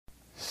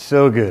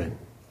So good.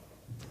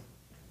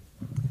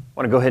 I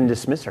want to go ahead and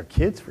dismiss our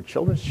kids for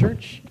Children's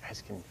Church. You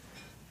guys can go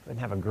ahead and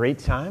have a great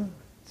time.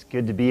 It's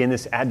good to be in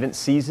this Advent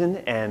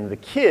season, and the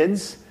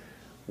kids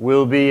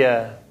will be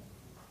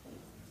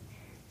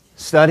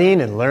studying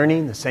and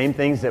learning the same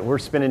things that we're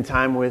spending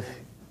time with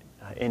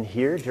in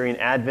here during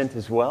Advent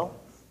as well.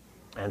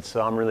 And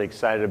so I'm really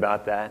excited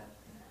about that.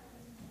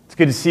 It's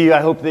good to see you.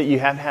 I hope that you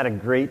have had a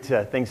great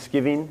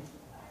Thanksgiving.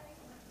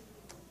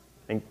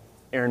 I think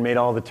Aaron made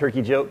all the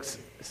turkey jokes,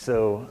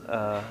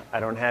 so I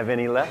don't have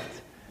any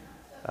left.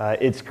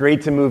 It's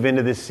great to move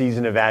into this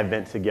season of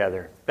Advent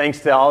together.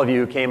 Thanks to all of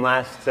you who came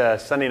last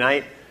Sunday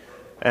night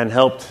and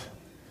helped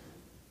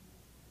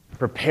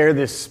prepare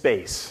this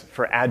space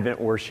for Advent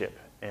worship.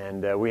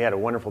 And we had a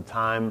wonderful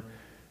time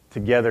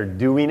together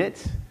doing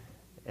it,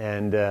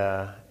 and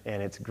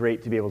it's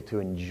great to be able to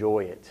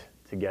enjoy it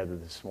together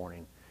this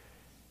morning.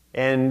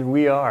 And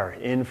we are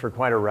in for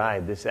quite a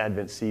ride this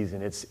Advent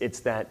season. It's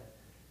that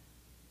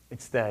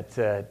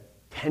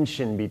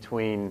tension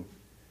between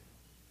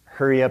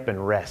hurry up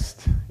and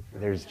rest.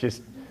 There's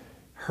just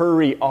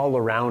hurry all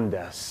around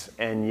us,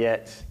 and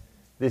yet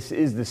this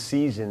is the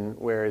season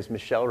where, as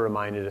Michelle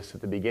reminded us at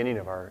the beginning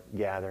of our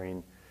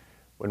gathering,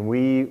 when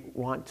we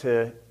want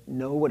to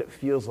know what it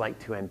feels like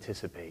to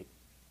anticipate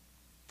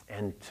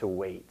and to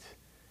wait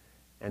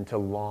and to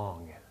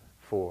long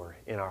for,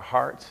 in our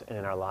hearts and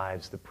in our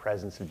lives, the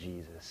presence of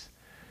Jesus.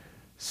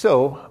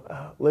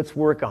 So let's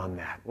work on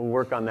that. We'll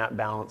work on that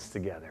balance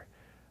together.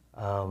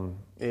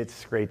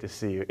 It's great to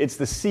see you. It's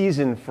the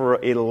season for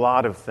a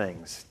lot of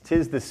things.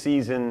 'Tis the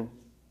season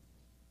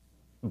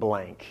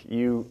blank.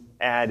 You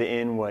add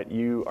in what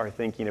you are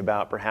thinking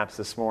about perhaps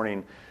this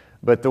morning.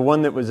 But the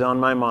one that was on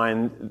my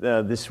mind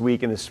this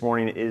week and this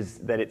morning is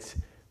that it's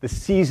the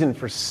season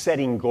for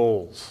setting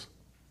goals.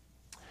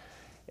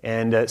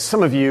 And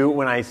some of you,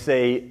 when I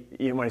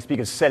speak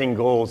of setting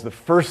goals, the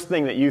first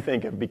thing that you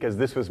think of, because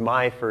this was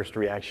my first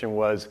reaction,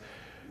 was,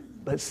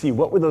 let's see,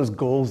 what were those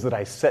goals that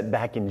I set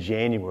back in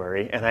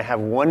January? And I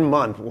have 1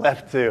 month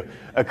left to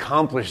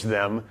accomplish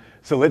them,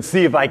 so let's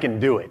see if I can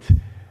do it.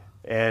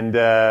 And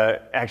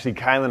actually,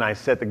 Kyle and I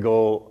set the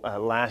goal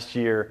last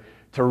year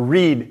to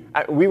read.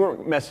 We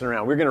weren't messing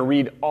around. We were going to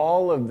read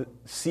all of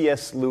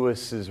C.S.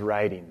 Lewis's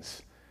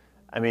writings.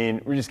 I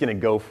mean, we're just going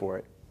to go for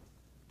it.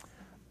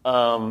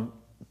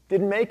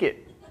 Didn't make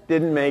it.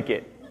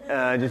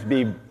 Just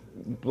be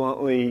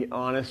bluntly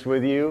honest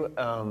with you.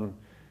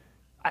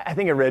 I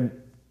think I read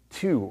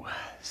 2.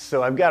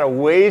 So I've got a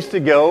ways to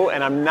go,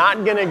 and I'm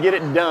not going to get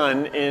it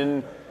done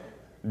in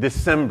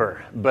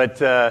December. But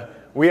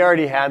we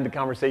already had the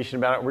conversation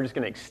about it. We're just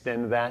going to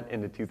extend that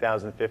into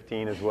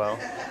 2015 as well.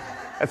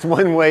 That's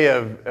one way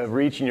of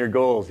reaching your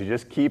goals. You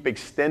just keep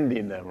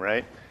extending them,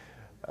 right?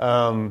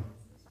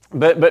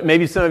 But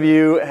maybe some of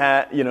you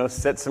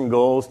set some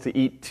goals to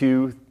eat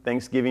 2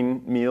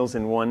 Thanksgiving meals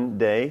in one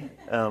day.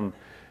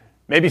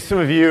 Maybe some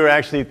of you are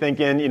actually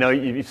thinking,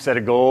 you've set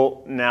a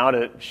goal now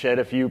to shed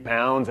a few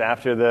pounds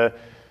after the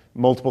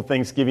multiple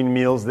Thanksgiving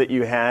meals that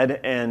you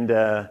had. And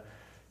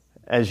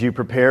as you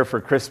prepare for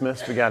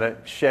Christmas, we got to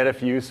shed a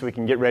few so we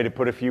can get ready to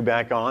put a few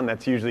back on.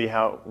 That's usually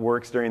how it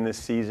works during this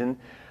season.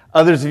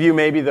 Others of you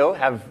maybe, though,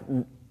 have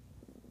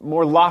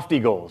more lofty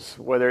goals,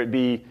 whether it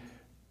be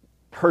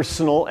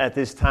personal at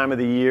this time of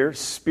the year,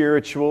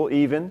 spiritual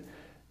even,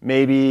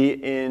 maybe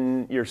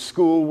in your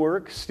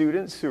schoolwork,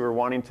 students who are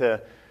wanting to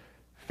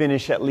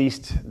finish at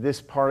least this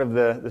part of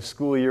the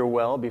school year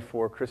well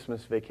before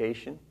Christmas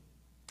vacation,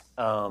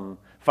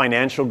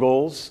 financial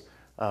goals,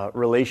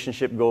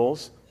 relationship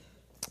goals.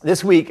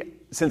 This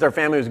week, since our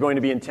family was going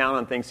to be in town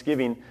on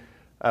Thanksgiving,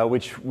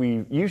 which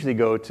we usually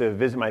go to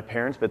visit my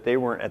parents, but they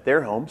weren't at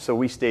their home, so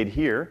we stayed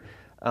here.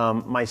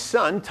 My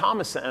son,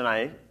 Thomas, and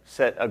I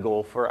set a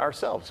goal for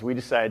ourselves. We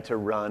decided to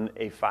run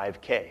a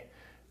 5K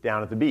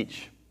down at the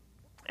beach.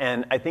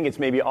 And I think it's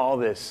maybe all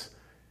this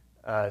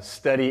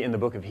study in the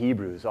book of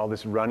Hebrews, all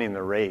this running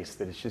the race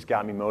that has just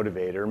got me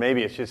motivated. Or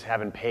maybe it's just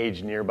having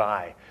Paige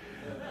nearby.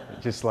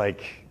 Just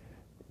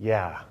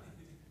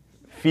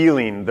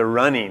feeling the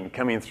running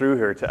coming through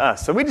her to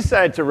us. So we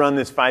decided to run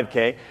this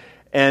 5K.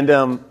 And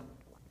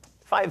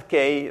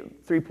 5K,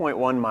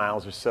 3.1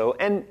 miles or so.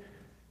 And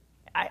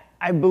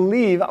I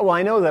believe,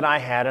 I know that I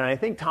had, and I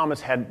think Thomas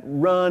had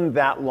run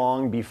that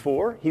long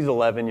before. He's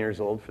 11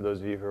 years old, for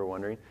those of you who are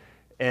wondering.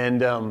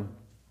 And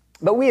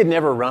but we had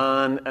never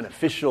run an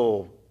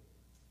official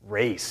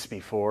race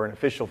before, an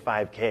official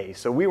 5K.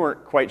 So we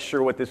weren't quite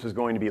sure what this was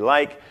going to be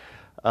like.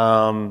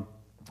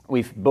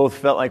 We both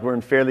felt like we're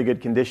in fairly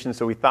good condition,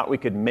 so we thought we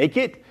could make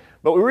it.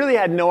 But we really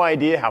had no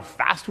idea how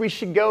fast we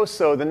should go.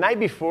 So the night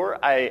before,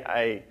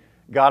 I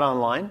got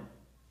online,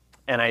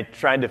 and I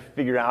tried to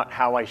figure out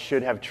how I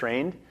should have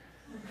trained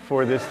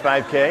for this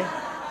 5K.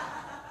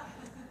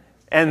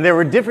 And there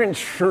were different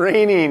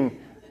training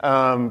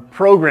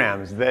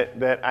programs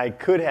that I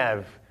could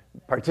have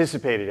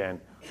participated in.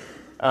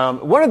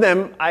 One of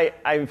them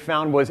I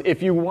found was,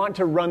 if you want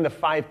to run the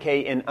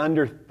 5K in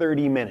under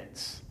 30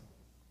 minutes,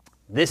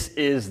 this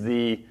is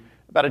the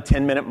about a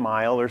 10-minute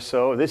mile or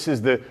so. This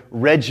is the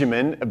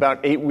regimen, about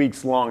 8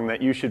 weeks long,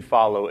 that you should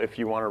follow if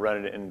you want to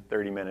run it in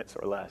 30 minutes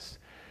or less.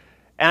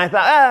 And I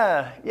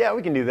thought, yeah,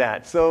 we can do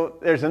that. So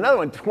there's another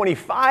one,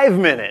 25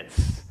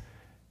 minutes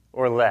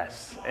or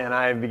less. And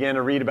I began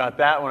to read about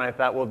that one. I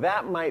thought, well,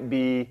 that might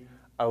be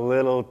a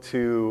little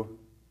too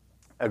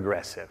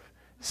aggressive.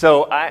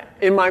 So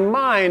in my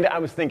mind, I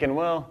was thinking,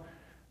 well,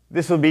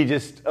 this will be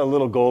just a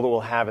little goal that we'll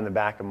have in the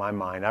back of my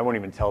mind. I won't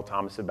even tell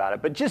Thomas about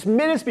it. But just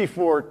minutes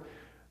before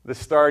the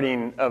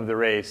starting of the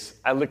race,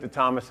 I looked at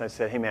Thomas and I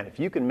said, hey, man, if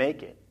you can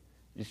make it,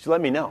 just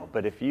let me know.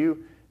 But if you're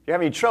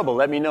having any trouble,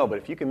 let me know. But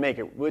if you can make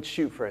it, let's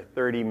shoot for a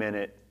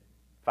 30-minute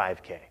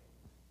 5K.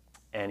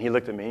 And he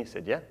looked at me and he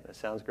said, yeah, that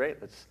sounds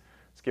great. Let's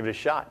give it a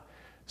shot.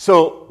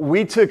 So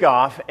we took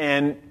off,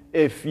 and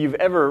if you've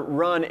ever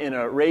run in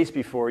a race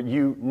before,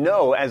 you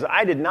know, as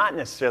I did not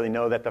necessarily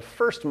know, that the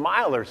first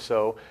mile or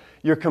so,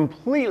 you're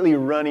completely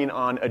running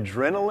on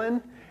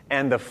adrenaline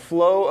and the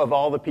flow of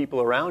all the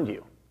people around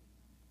you.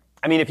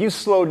 I mean, if you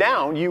slow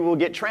down, you will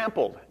get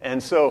trampled.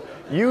 And so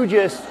you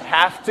just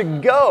have to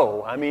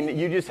go. I mean,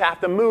 you just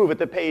have to move at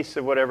the pace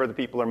of whatever the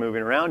people are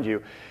moving around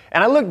you.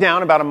 And I looked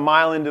down about a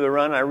mile into the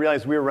run, and I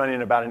realized we were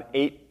running about an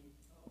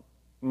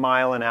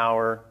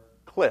 8-mile-an-hour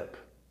clip.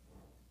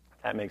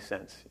 That makes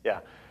sense,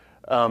 yeah.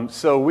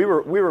 So we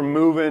were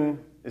moving,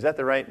 is that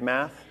the right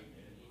math?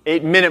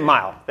 8-minute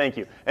mile, thank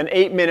you. An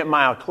 8-minute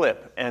mile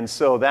clip. And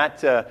so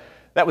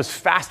that was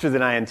faster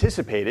than I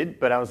anticipated,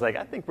 but I was like,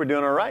 I think we're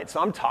doing all right. So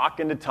I'm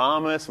talking to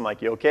Thomas. I'm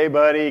like, you okay,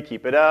 buddy?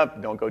 Keep it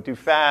up. Don't go too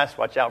fast.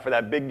 Watch out for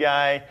that big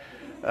guy.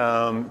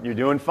 You're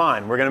doing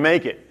fine. We're going to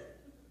make it.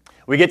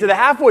 We get to the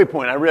halfway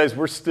point. I realize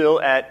we're still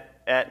right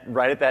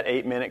at that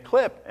 8-minute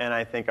clip. And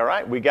I think, all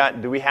right,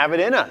 do we have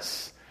it in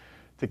us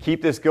to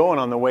keep this going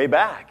on the way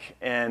back?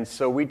 And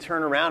so we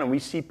turn around and we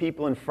see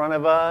people in front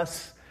of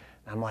us.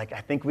 I'm like,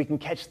 I think we can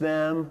catch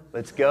them.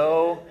 Let's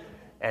go.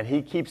 And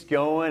he keeps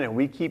going and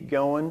we keep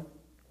going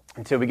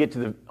until we get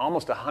to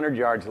almost 100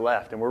 yards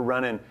left. And we're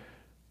running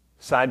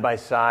side by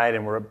side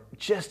and we're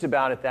just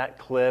about at that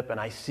clip. And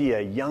I see a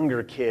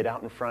younger kid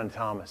out in front of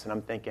Thomas. And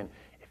I'm thinking,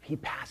 if he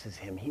passes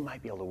him, he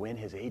might be able to win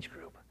his age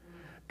group.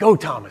 Go,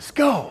 Thomas,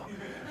 go.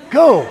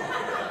 Go.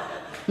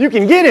 You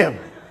can get him.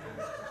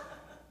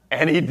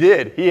 And he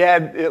did. He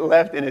had it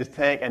left in his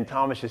tank, and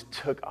Thomas just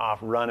took off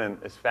running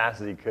as fast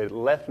as he could,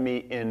 left me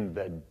in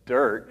the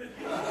dirt.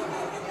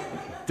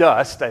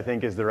 Dust, I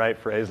think is the right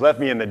phrase. Left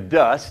me in the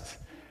dust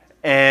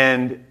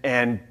and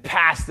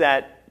passed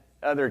that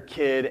other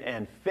kid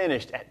and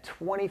finished at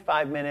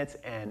 25 minutes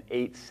and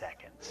 8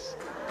 seconds.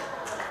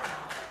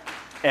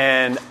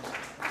 And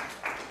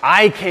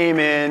I came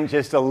in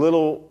just a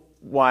little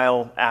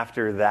while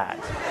after that.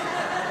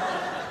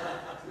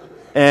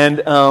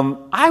 And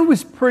I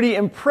was pretty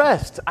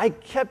impressed. I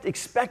kept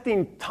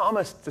expecting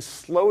Thomas to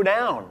slow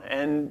down,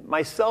 and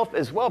myself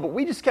as well, but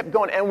we just kept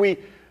going, and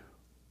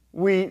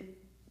we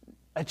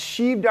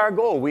achieved our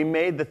goal. We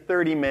made the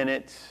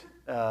 30-minute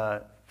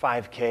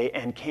 5K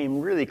and came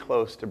really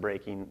close to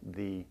breaking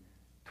the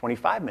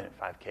 25-minute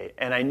 5K.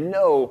 And I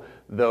know,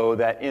 though,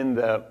 that in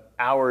the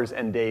hours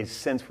and days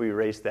since we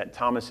raced that,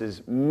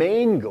 Thomas's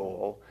main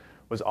goal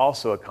was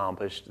also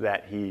accomplished,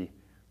 that he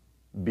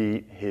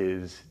beat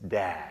his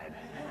dad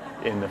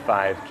in the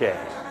 5K.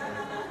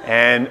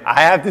 And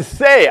I have to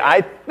say,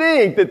 I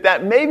think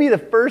that may be the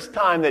first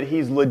time that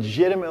he's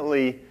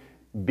legitimately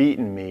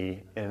beaten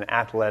me in an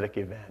athletic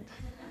event.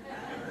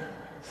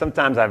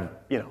 Sometimes I've,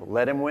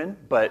 let him win,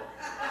 but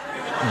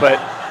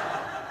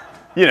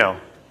you know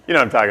what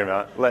I'm talking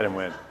about, let him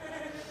win.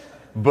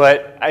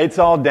 But it's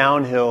all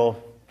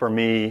downhill for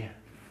me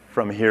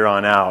from here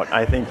on out.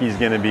 I think he's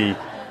going to be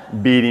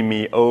beating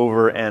me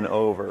over and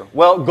over.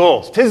 Well,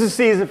 goals. 'Tis the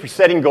season for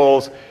setting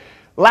goals.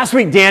 Last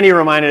week, Danny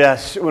reminded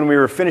us when we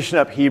were finishing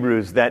up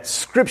Hebrews that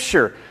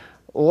Scripture,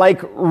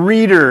 like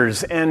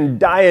readers and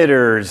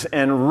dieters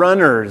and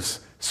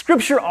runners,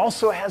 Scripture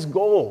also has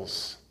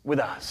goals with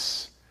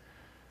us.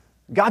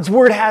 God's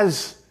Word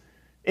has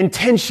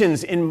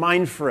intentions in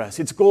mind for us.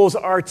 Its goals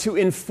are to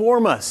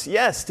inform us,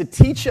 yes, to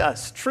teach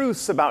us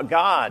truths about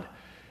God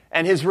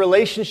and His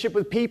relationship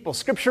with people.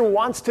 Scripture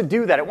wants to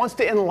do that. It wants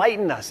to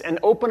enlighten us and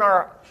open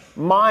our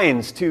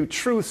minds to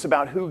truths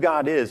about who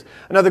God is.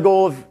 Another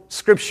goal of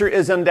Scripture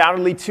is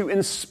undoubtedly to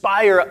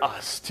inspire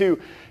us,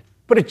 to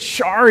put a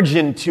charge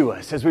into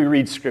us as we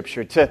read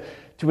Scripture, to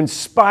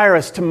inspire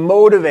us, to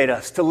motivate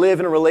us to live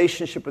in a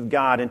relationship with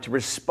God and to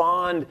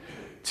respond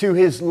to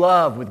His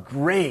love with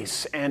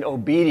grace and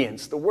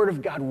obedience. The Word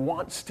of God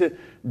wants to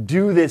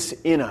do this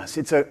in us.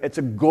 It's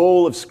a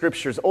goal of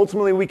Scriptures.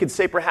 Ultimately, we could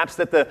say perhaps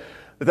that the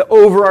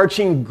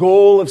overarching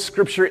goal of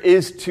Scripture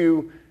is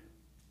to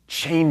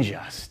change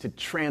us, to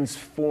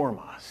transform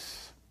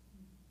us,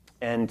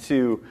 and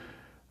to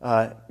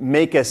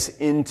make us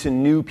into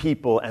new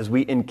people as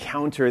we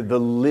encounter the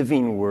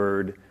living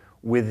Word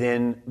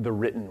within the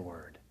written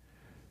Word.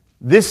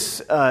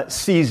 This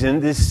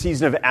season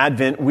of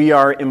Advent, we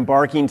are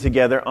embarking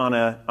together on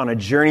a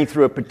journey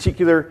through a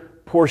particular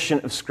portion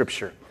of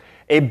Scripture,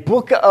 a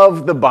book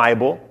of the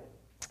Bible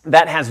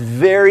that has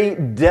very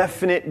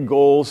definite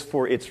goals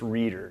for its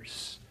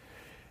readers.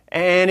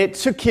 And it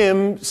took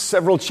him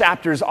several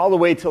chapters, all the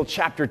way till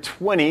chapter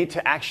 20,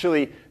 to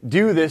actually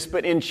do this.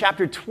 But in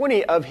chapter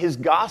 20 of his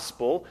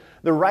gospel,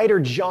 the writer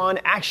John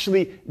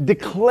actually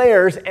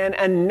declares and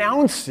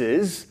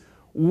announces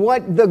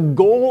what the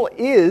goal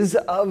is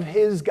of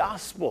his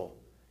gospel.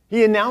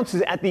 He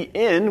announces at the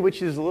end,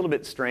 which is a little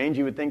bit strange.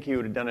 You would think he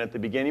would have done it at the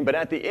beginning. But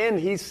at the end,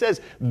 he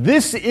says,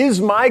 "This is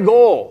my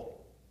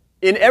goal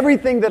in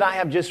everything that I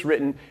have just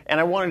written." And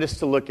I wanted us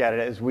to look at it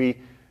as we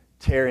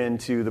tear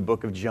into the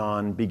book of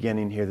John,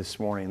 beginning here this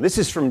morning. This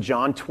is from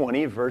John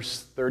 20,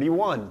 verse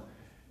 31.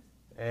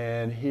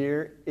 And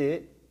here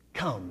it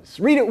comes.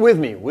 Read it with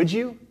me, would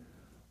you?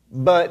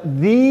 "But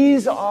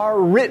these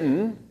are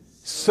written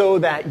so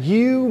that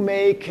you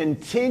may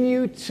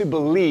continue to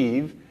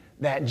believe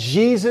that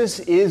Jesus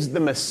is the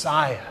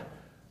Messiah,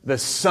 the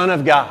Son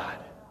of God,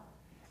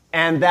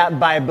 and that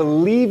by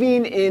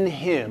believing in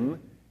him,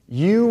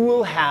 you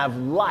will have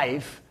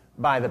life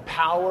by the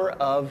power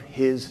of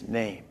his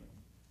name."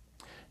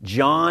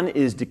 John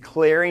is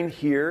declaring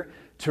here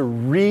to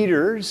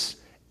readers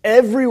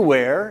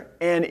everywhere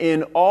and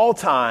in all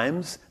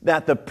times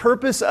that the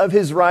purpose of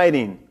his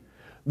writing,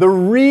 the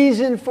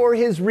reason for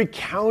his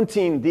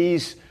recounting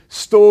these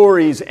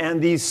stories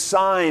and these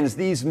signs,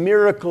 these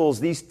miracles,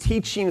 these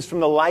teachings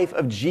from the life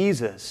of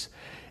Jesus,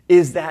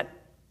 is that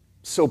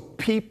so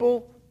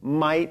people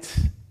might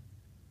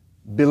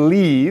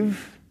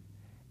believe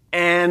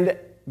and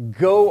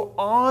go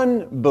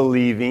on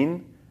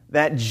believing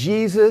that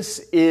Jesus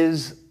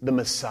is the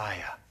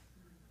Messiah,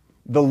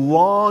 the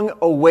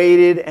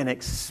long-awaited and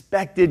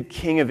expected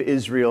King of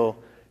Israel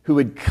who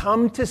would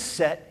come to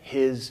set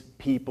his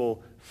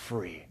people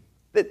free.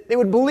 That they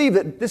would believe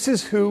that this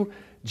is who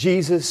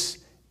Jesus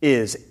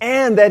is,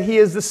 and that he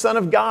is the Son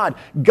of God,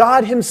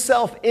 God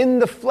himself in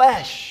the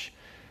flesh.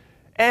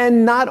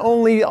 And not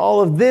only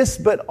all of this,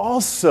 but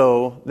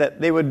also that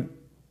they would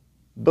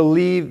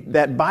believe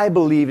that by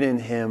believing in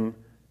him,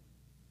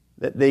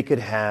 that they could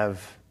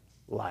have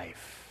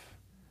life.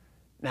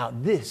 Now,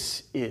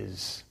 this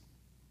is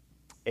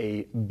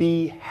a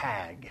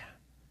BHAG.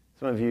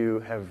 Some of you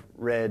have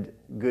read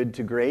Good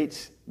to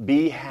Great.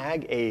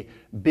 BHAG, a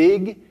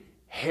big,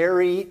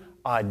 hairy,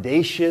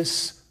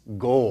 audacious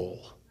goal.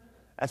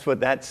 That's what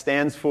that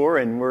stands for,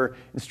 and we're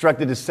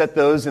instructed to set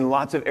those in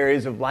lots of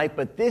areas of life.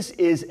 But this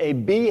is a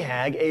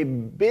BHAG, a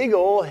big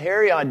old,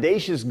 hairy,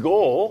 audacious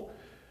goal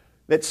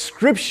that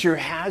Scripture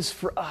has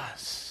for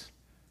us.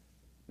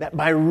 That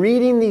by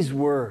reading these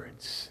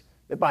words,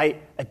 that by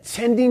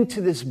attending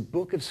to this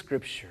book of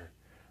Scripture,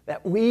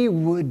 that we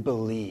would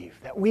believe,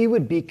 that we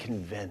would be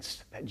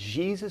convinced that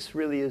Jesus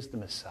really is the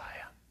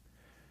Messiah,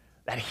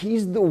 that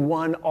he's the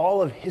one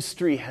all of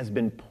history has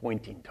been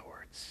pointing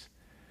towards,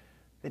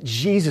 that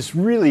Jesus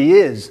really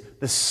is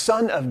the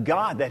Son of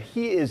God, that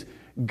he is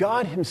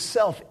God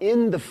himself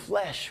in the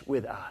flesh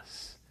with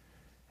us,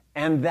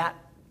 and that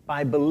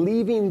by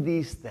believing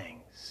these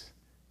things,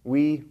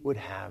 we would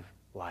have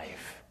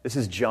life. This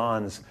is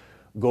John's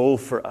goal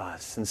for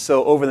us. And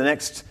so over the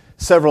next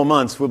several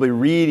months, we'll be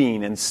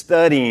reading and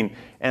studying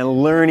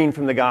and learning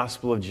from the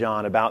Gospel of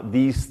John about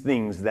these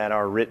things that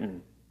are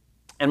written.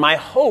 And my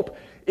hope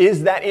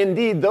is that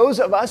indeed those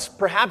of us,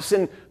 perhaps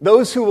in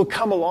those who will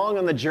come along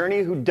on the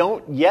journey who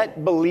don't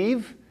yet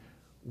believe,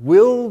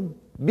 will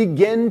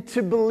begin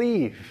to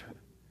believe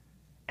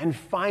and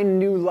find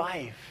new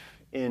life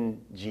in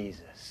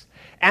Jesus.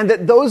 And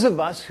that those of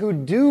us who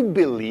do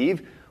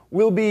believe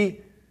will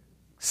be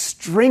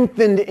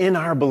strengthened in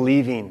our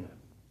believing,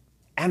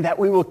 and that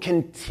we will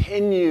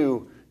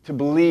continue to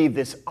believe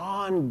this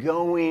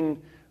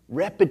ongoing,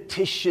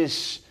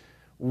 repetitious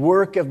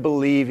work of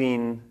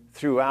believing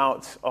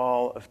throughout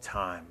all of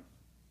time.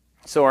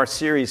 So our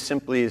series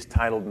simply is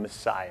titled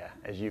Messiah,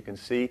 as you can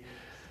see.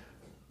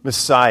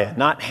 Messiah,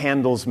 not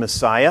Handel's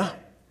Messiah.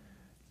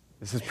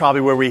 This is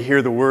probably where we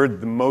hear the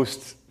word the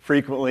most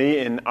frequently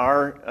in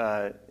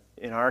our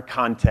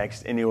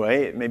context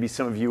anyway. Maybe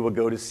some of you will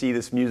go to see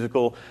this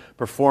musical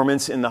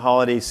performance in the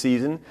holiday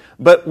season.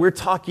 But we're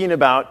talking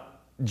about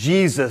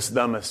Jesus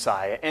the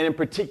Messiah, and in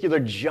particular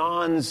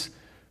John's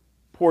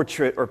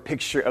portrait or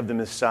picture of the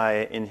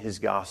Messiah in his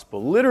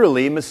gospel.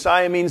 Literally,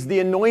 Messiah means the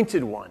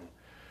anointed one.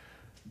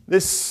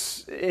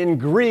 This, in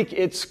Greek,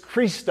 it's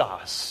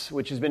Christos,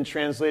 which has been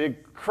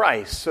translated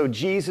Christ. So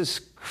Jesus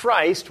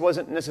Christ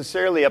wasn't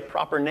necessarily a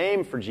proper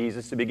name for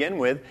Jesus to begin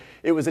with.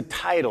 It was a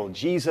title,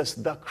 Jesus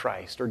the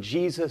Christ, or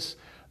Jesus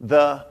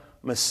the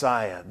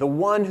Messiah. The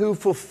one who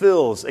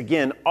fulfills,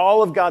 again,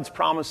 all of God's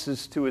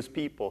promises to his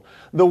people.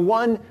 The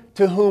one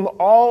to whom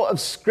all of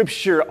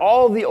Scripture,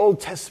 all the Old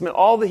Testament,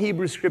 all the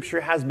Hebrew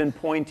Scripture has been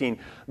pointing.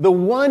 The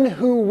one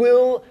who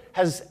will,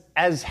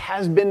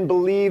 had been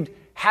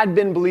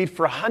believed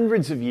for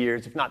hundreds of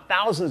years, if not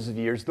thousands of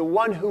years. The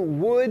one who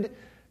would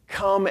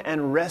come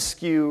and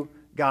rescue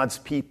God's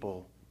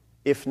people,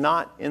 if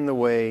not in the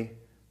way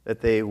that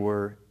they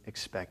were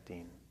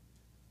expecting.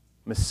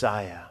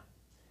 Messiah.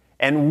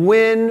 And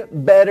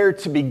when better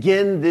to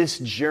begin this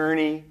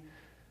journey,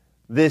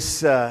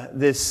 this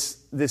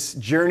this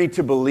journey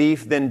to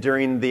belief than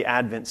during the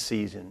Advent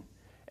season?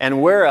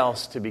 And where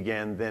else to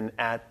begin than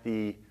at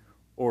the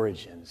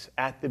origins,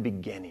 at the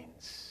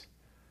beginnings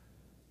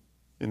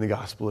in the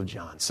Gospel of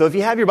John? So if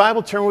you have your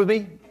Bible, turn with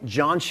me,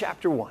 John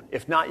chapter 1.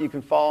 If not, you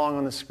can follow along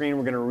on the screen.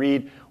 We're going to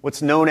read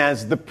what's known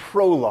as the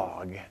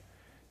prologue.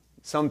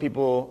 Some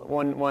people,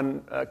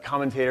 one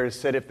commentator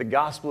said, if the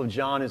Gospel of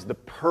John is the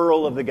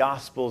pearl of the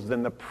Gospels,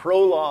 then the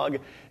prologue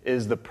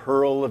is the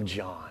pearl of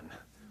John.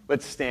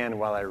 Let's stand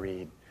while I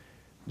read.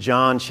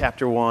 John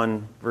chapter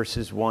 1,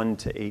 verses 1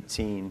 to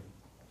 18.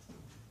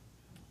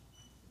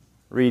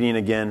 Reading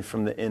again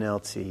from the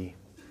NLT,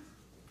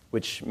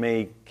 which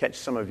may catch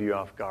some of you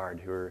off guard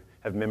who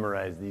have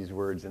memorized these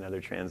words in other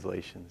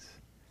translations.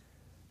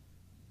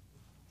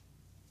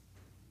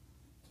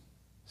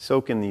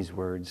 Soak in these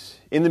words.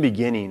 In the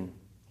beginning,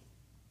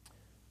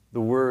 the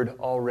Word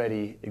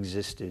already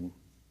existed.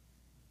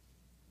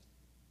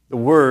 The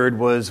Word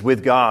was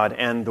with God,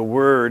 and the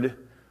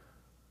Word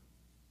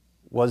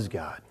was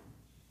God.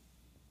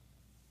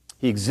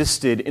 He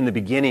existed in the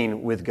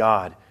beginning with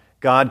God.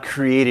 God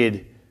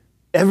created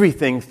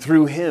everything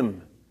through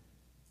Him,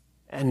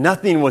 and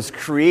nothing was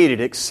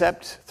created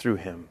except through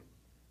Him.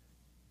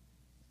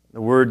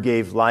 The Word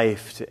gave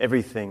life to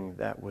everything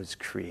that was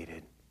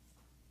created,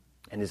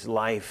 and His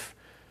life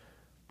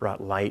brought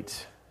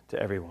light to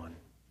everyone.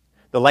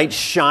 The light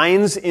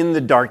shines in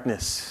the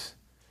darkness,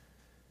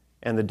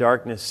 and the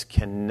darkness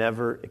can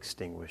never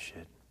extinguish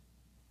it.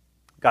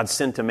 God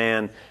sent a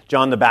man,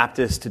 John the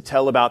Baptist, to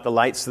tell about the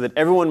light so that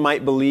everyone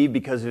might believe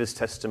because of his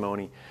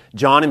testimony.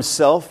 John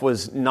himself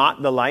was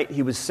not the light.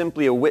 He was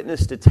simply a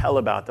witness to tell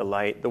about the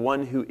light. The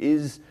one who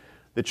is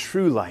the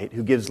true light,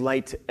 who gives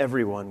light to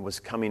everyone, was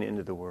coming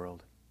into the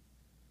world.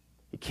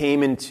 He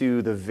came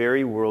into the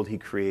very world He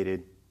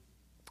created,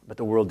 but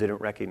the world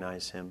didn't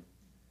recognize Him.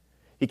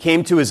 He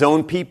came to His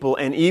own people,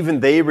 and even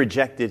they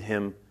rejected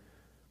Him.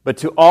 But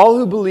to all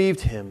who believed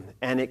Him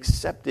and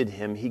accepted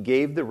Him, He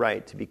gave the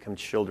right to become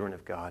children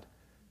of God.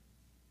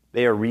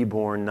 They are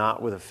reborn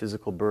not with a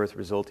physical birth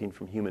resulting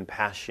from human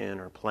passion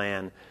or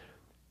plan,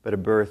 but a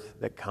birth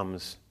that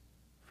comes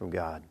from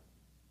God.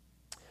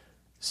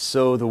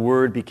 So the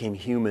Word became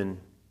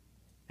human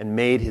and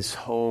made His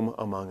home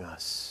among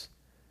us.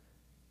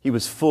 He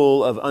was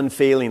full of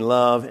unfailing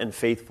love and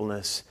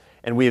faithfulness,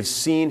 and we have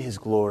seen His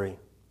glory,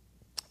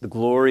 the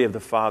glory of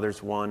the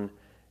Father's one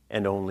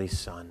and only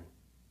Son.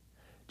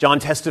 John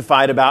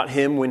testified about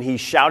Him when he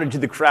shouted to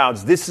the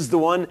crowds, "This is the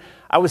one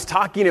I was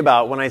talking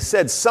about when I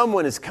said,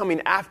 'Someone is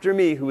coming after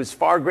me who is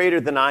far greater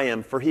than I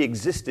am, for He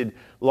existed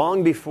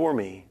long before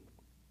me.'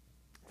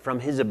 From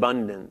His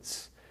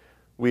abundance,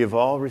 we have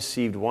all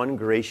received one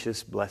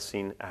gracious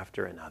blessing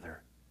after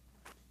another.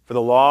 For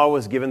the law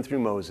was given through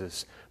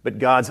Moses, but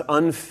God's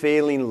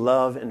unfailing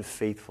love and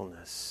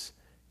faithfulness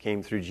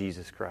came through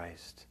Jesus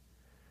Christ.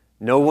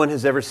 No one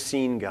has ever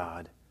seen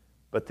God,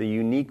 but the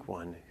unique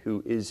one,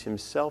 who is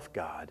Himself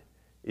God,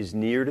 is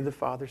near to the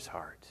Father's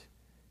heart.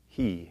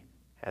 He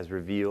has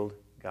revealed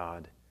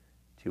God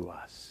to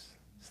us."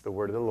 It's the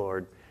word of the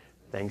Lord.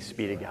 Thanks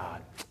be to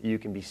God. You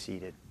can be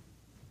seated.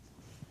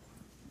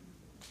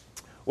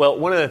 Well,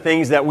 one of the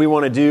things that we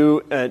want to do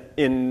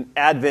in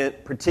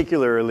Advent,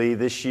 particularly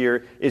this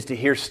year, is to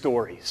hear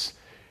stories.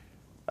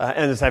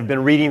 And as I've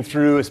been reading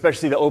through,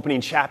 especially the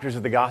opening chapters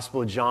of the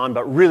Gospel of John,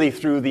 but really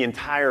through the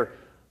entire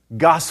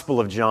Gospel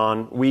of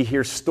John, we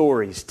hear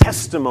stories,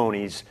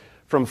 testimonies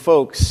from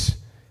folks.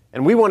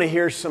 And we want to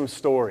hear some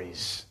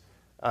stories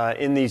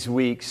in these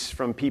weeks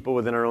from people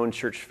within our own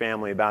church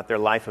family about their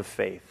life of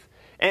faith.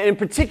 And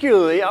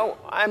particularly,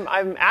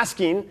 I've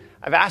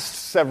asked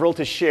several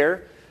to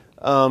share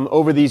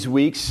over these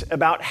weeks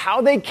about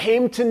how they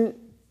came to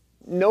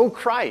know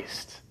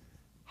Christ,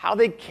 how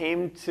they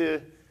came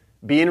to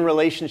be in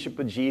relationship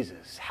with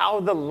Jesus, how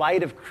the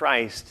light of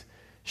Christ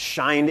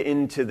shined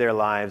into their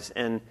lives,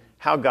 and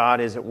how God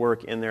is at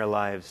work in their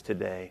lives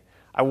today.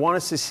 I want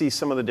us to see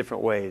some of the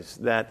different ways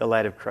that the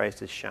light of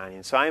Christ is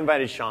shining. So I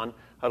invited Sean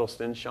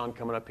Huddleston, Sean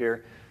coming up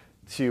here,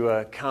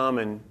 to come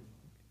and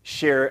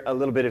share a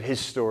little bit of his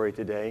story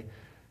today.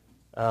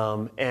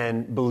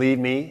 And believe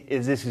me,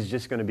 this is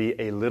just going to be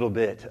a little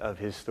bit of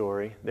his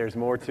story. There's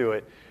more to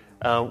it.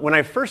 When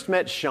I first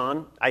met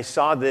Sean, I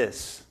saw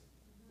this.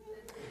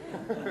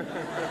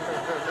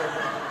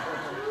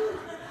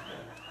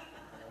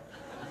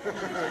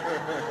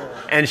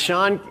 And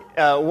Sean,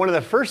 one of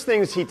the first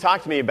things he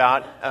talked to me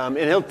about, and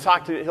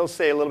he'll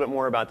say a little bit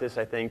more about this,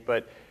 I think,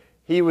 but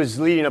he was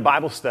leading a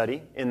Bible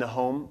study in the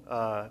home,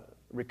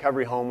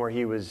 recovery home where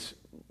he was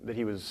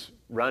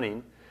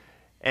running,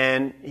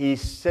 and he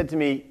said to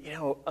me,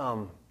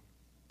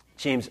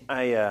 James,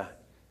 I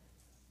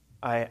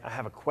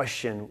have a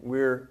question.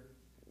 We're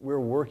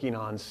working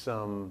on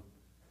some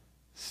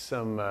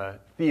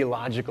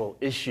theological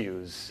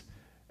issues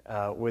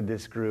with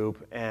this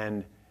group,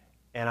 and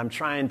I'm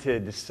trying to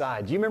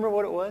decide. Do you remember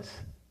what it was?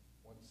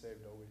 Once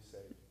saved, always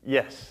saved.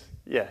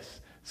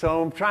 Yes.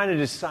 So I'm trying to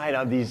decide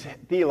on these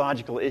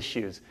theological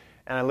issues.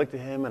 And I looked at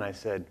him and I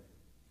said,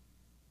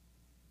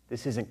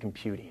 this isn't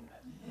computing.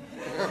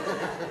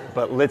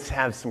 but let's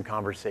have some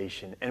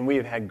conversation. And we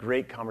have had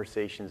great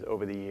conversations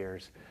over the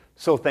years.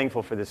 So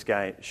thankful for this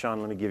guy.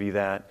 Sean, let me give you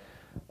that.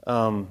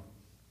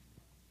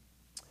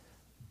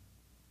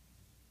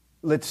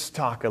 Let's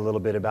talk a little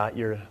bit about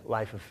your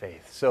life of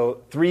faith.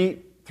 So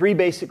three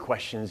basic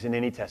questions in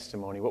any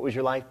testimony. What was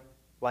your life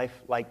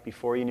like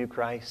before you knew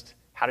Christ?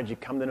 How did you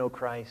come to know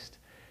Christ?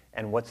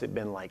 And what's it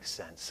been like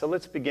since? So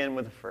let's begin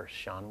with the first,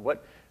 Sean.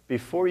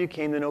 Before you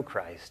came to know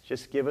Christ,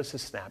 just give us a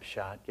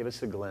snapshot, give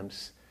us a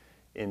glimpse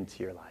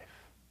into your life.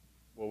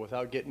 Well,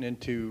 without getting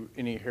into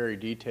any hairy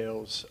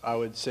details, I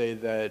would say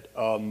that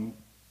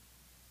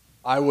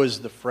I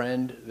was the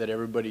friend that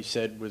everybody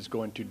said was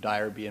going to die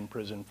or be in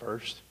prison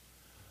first.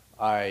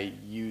 I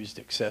used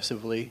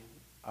excessively.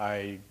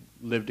 I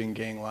lived in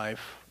gang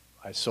life.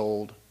 I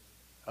sold.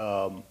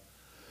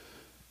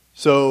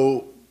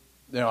 So,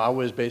 I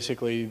was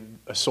basically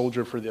a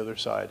soldier for the other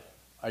side.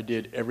 I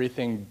did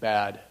everything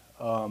bad.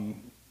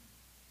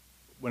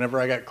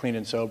 Whenever I got clean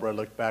and sober, I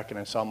looked back and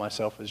I saw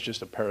myself as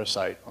just a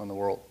parasite on the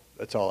world.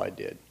 That's all I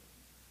did.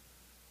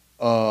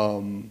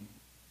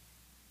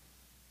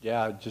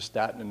 Just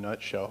that in a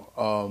nutshell.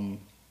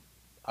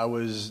 I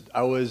was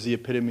the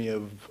epitome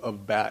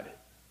of bad.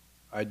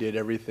 I did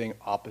everything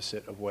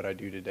opposite of what I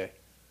do today.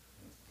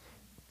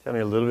 Tell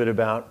me a little bit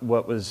about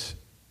what was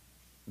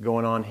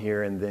going on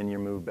here, and then your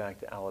move back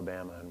to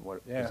Alabama and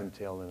what was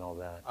entailed in all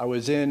that. I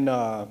was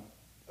I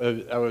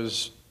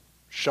was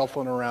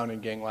shuffling around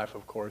in gang life,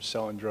 of course,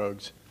 selling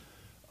drugs.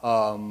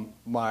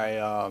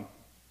 The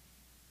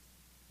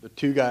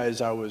two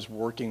guys I was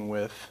working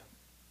with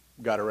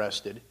got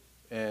arrested,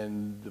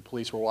 and the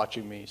police were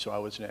watching me, so I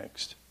was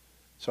next.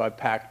 So I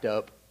packed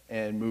up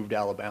and moved to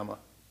Alabama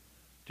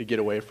to get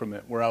away from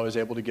it, where I was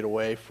able to get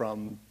away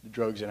from the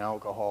drugs and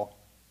alcohol,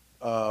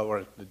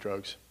 or the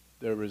drugs.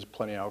 There was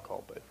plenty of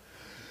alcohol, but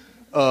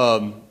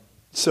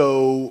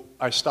so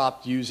I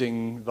stopped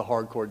using the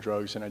hardcore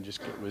drugs, and I just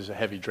was a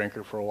heavy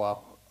drinker for a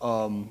while.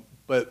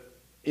 But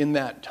in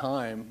that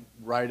time,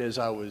 right as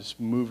I was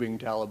moving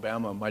to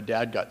Alabama, my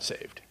dad got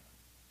saved,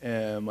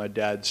 and my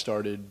dad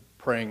started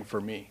praying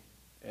for me.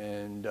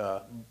 And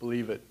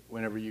believe it,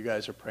 whenever you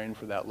guys are praying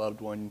for that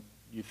loved one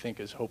you think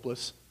is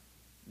hopeless,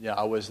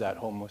 I was that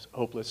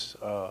hopeless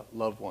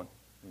loved one.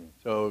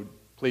 So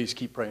please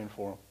keep praying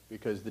for him,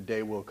 because the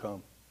day will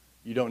come.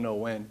 You don't know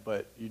when,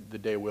 but the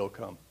day will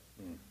come.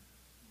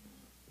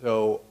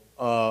 So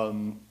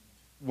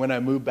when I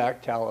moved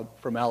back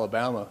from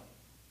Alabama,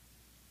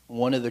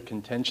 one of the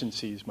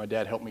contingencies my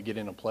dad helped me get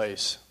in a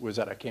place was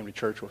that I came to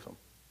church with him.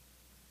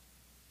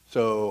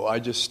 So I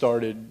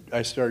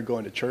started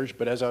going to church,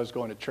 but as I was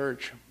going to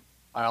church,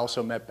 I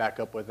also met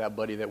back up with that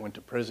buddy that went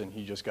to prison.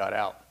 He just got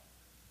out.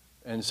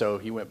 And so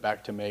he went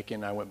back to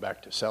making, I went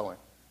back to selling.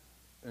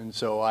 And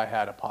so I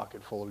had a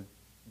pocket full of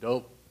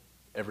dope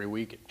every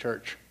week at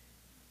church.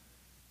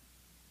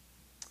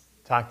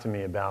 Talk to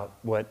me about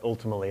what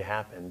ultimately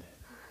happened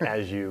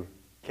as you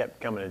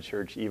kept coming to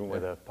church, even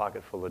with a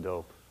pocket full of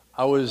dope.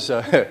 I was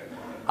sitting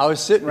right beside my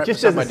dad. It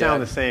just doesn't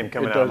sound the same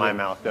coming out of my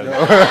mouth, does it?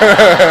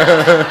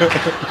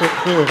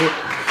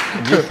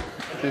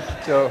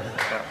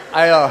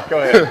 Go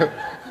ahead.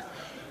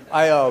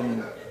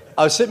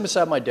 I was sitting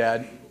beside my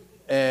dad,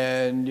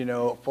 and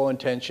full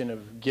intention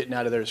of getting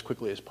out of there as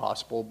quickly as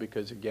possible,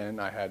 because again,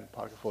 I had a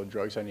pocket full of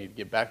drugs I needed to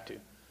get back to.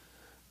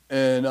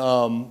 And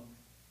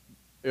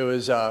it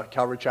was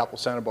Calvary Chapel,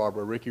 Santa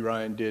Barbara. Ricky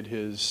Ryan did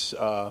his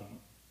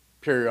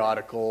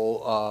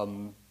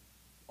periodical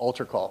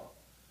altar call.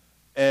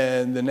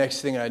 And the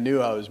next thing I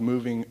knew, I was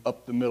moving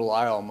up the middle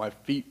aisle. My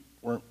feet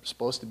weren't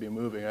supposed to be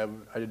moving. I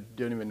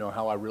didn't even know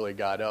how I really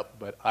got up,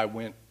 but I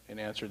went and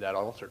answered that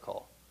altar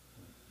call.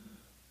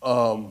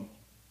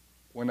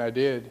 When I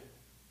did,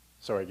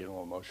 sorry, I get a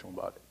little emotional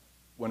about it.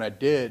 When I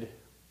did,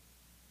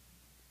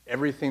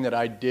 everything that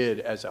I did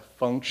as a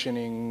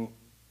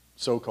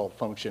so-called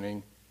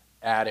functioning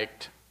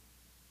addict,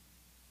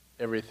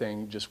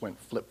 everything just went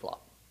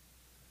flip-flop.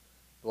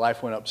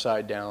 Life went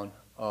upside down.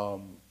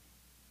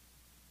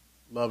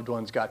 Loved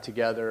ones got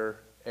together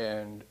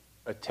and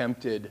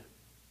attempted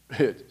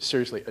a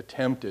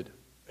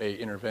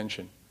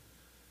intervention,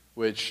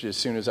 which as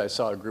soon as I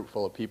saw a group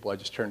full of people, I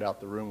just turned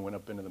out the room and went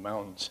up into the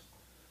mountains.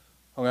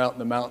 Hung out in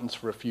the mountains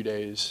for a few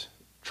days,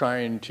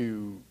 trying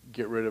to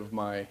get rid of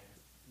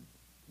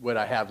what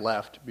I have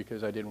left,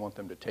 because I didn't want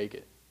them to take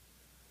it.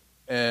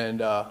 And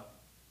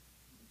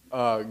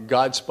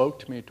God spoke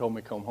to me, told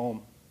me to come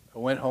home. I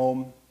went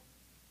home.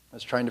 I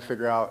was trying to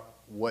figure out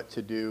what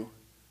to do.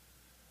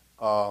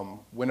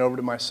 Went over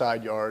to my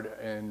side yard,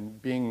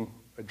 and being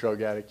a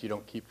drug addict, you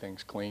don't keep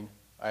things clean.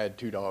 I had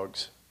 2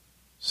 dogs,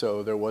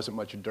 so there wasn't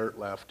much dirt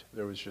left.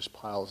 There was just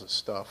piles of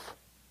stuff.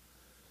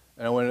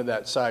 And I went to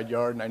that side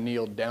yard, and I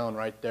kneeled down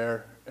right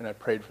there, and I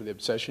prayed for the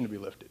obsession to be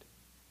lifted.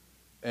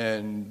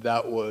 And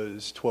that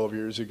was 12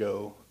 years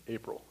ago,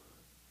 April.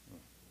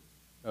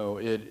 Oh,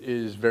 it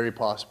is very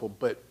possible.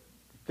 But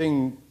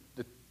the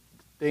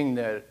thing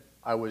that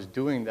I was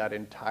doing that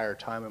entire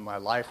time in my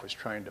life was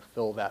trying to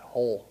fill that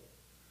hole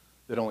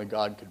that only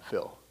God could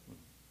fill.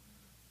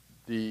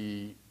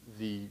 The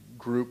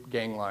group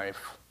gang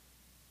life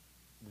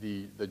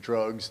the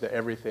drugs, the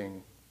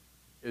everything,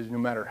 is no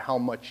matter how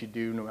much you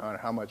do, no matter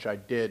how much I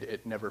did,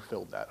 it never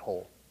filled that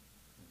hole.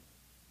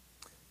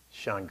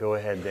 Sean, go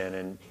ahead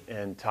then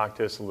and talk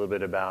to us a little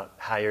bit about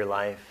how your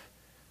life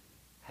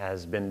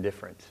has been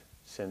different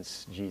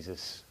since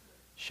Jesus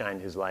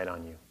shined his light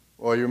on you.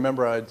 Well, you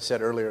remember I had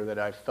said earlier that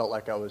I felt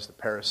like I was the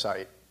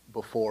parasite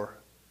before.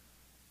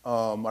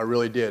 I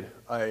really did.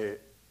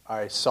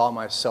 I saw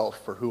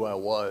myself for who I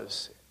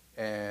was,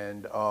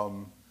 and I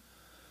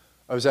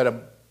was at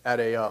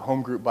a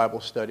home group Bible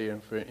study,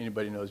 and if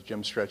anybody knows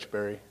Jim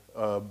Stretchberry,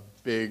 a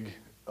big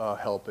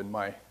help in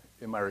my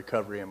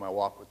recovery and my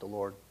walk with the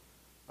Lord.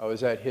 I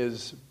was at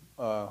his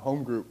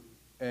home group,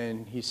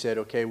 and he said,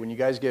 "Okay, when you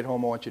guys get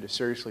home, I want you to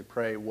seriously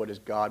pray. What does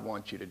God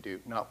want you to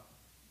do? Not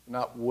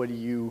what do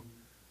you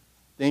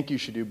think you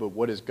should do, but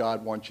what does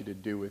God want you to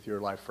do with your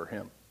life for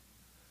Him?"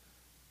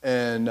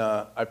 And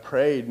I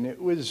prayed, and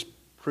it was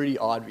pretty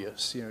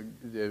obvious.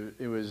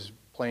 It was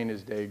plain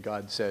as day.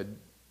 God said,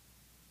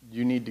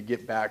 "You need to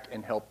get back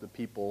and help the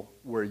people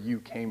where you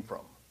came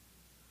from."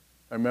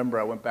 I remember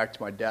I went back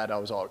to my dad. I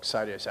was all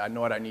excited. I said, "I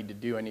know what I need to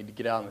do. I need to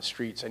get out on the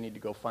streets. I need to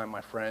go find my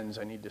friends.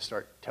 I need to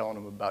start telling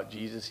them about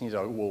Jesus." And he's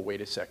like, "Well,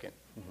 wait a second.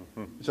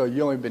 So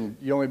you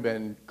only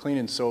been clean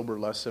and sober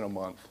less than a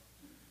month.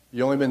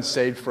 You only been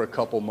saved for a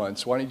couple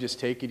months. Why don't you just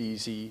take it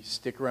easy,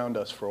 stick around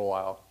us for a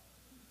while?"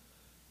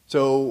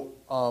 So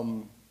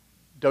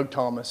Doug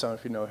Thomas, I don't know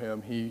if you know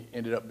him, he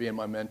ended up being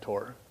my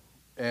mentor.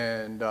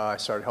 And I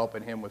started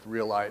helping him with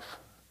real life.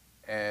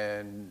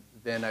 And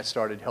then I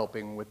started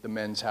helping with the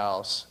men's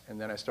house. And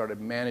then I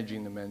started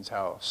managing the men's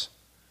house.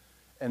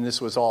 And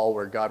this was all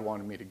where God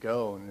wanted me to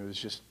go. And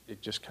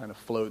it just kind of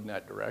flowed in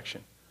that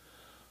direction.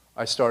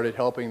 I started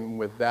helping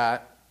with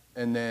that.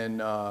 And then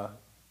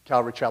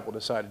Calvary Chapel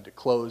decided to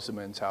close the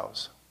men's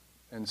house.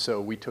 And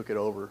so we took it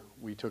over.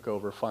 We took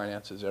over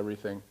finances,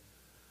 everything.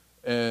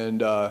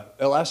 And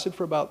it lasted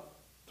for about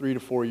 3 to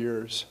 4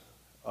 years.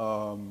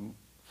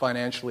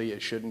 Financially,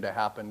 it shouldn't have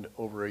happened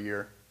over a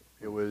year.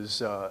 It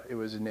was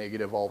a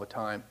negative all the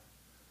time.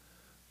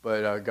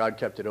 But God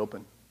kept it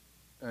open.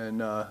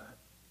 And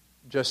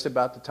just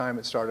about the time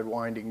it started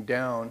winding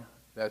down,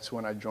 that's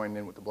when I joined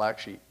in with the Black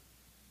Sheep.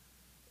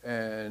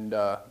 And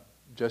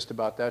just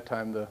about that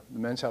time, the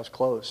men's house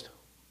closed.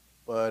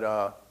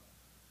 But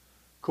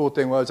cool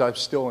thing was I'm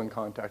still in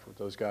contact with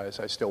those guys.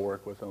 I still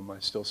work with them. I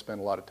still spend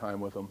a lot of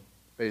time with them.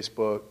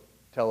 Facebook,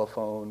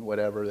 telephone,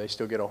 whatever. They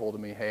still get a hold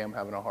of me. "Hey, I'm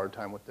having a hard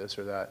time with this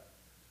or that."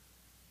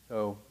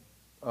 So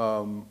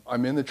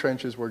I'm in the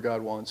trenches where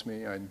God wants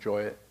me. I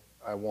enjoy it.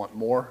 I want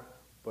more.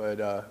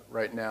 But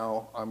right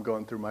now I'm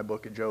going through my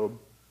book of Job.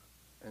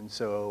 And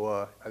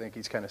so I think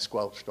he's kind of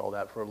squelched all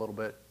that for a little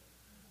bit.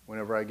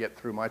 Whenever I get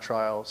through my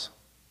trials,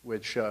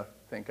 which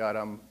thank God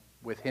I'm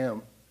with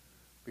him,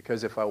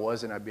 because if I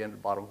wasn't, I'd be in the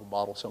bottom of a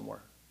bottle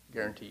somewhere,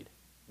 guaranteed.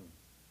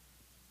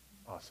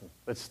 Awesome.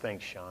 Let's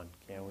thank Sean,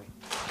 can we?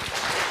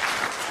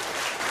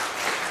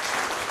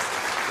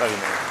 Love you,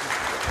 man.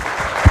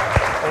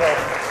 Okay.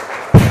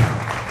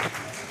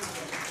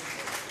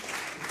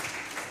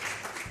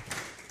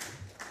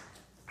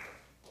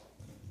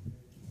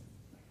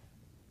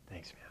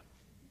 Thanks, man.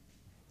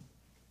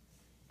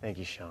 Thank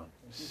you, Sean.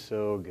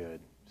 So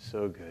good.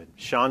 So good.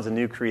 Sean's a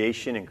new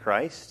creation in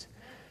Christ,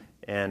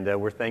 and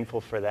we're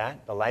thankful for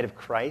that. The light of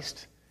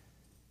Christ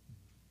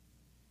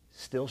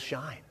still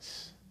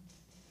shines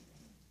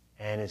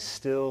and is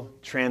still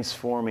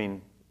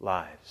transforming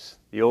lives.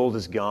 The old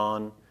is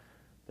gone,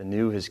 the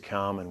new has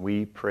come, and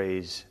we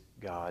praise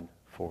God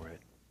for it.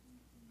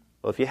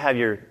 Well, if you have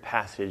your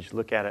passage,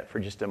 look at it for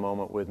just a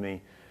moment with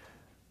me.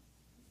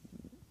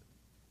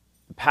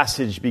 The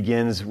passage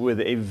begins with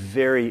a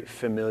very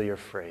familiar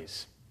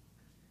phrase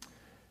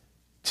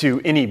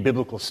to any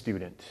biblical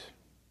student.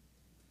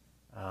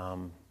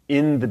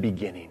 In the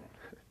beginning.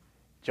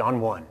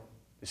 John 1.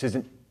 This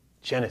isn't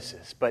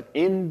Genesis, but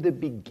in the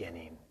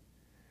beginning.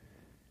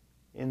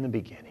 In the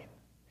beginning.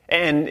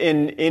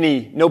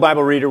 And no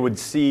Bible reader would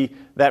see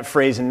that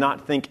phrase and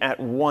not think at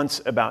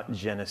once about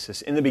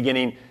Genesis. In the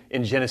beginning,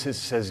 in Genesis,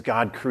 it says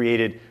God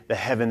created the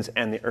heavens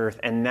and the earth.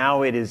 And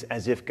now it is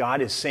as if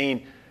God is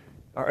saying,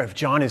 or if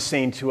John is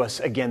saying to us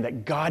again,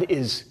 that God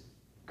is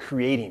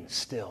creating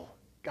still.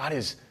 God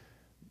is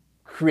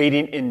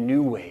creating in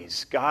new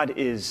ways. God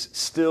is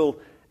still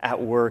at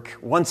work,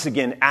 once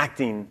again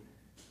acting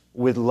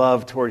with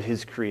love toward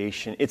his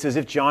creation. It's as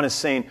if John is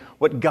saying,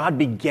 what God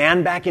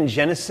began back in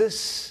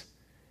Genesis,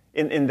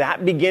 in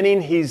that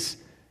beginning, he's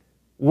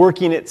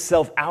working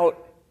itself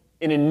out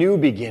in a new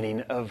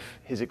beginning of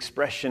his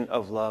expression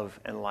of love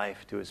and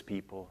life to his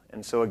people.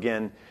 And so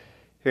again,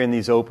 here in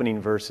these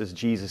opening verses,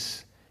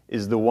 Jesus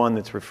is the one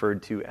that's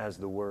referred to as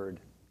the Word.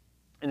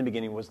 In the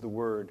beginning was the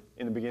Word.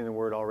 In the beginning, the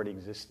Word already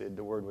existed.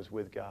 The Word was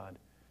with God,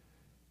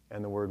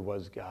 and the Word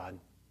was God.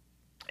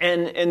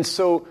 And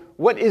so,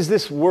 what is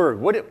this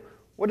Word? What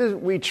do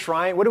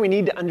we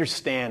need to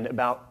understand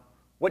about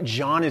what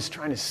John is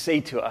trying to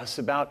say to us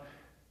about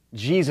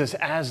Jesus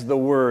as the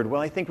Word?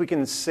 Well, I think we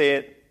can say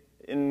it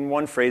in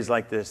one phrase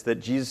like this, that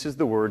Jesus is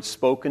the Word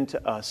spoken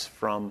to us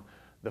from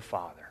the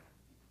Father.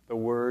 the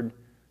word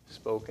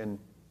spoken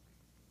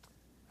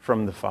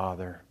from the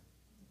Father.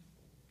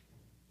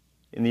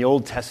 In the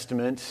Old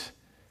Testament,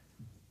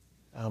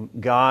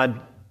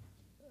 God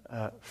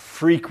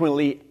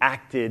frequently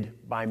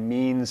acted by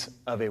means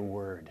of a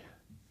word.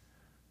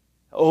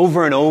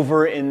 Over and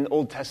over in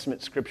Old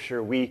Testament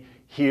scripture, we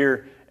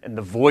hear, and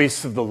the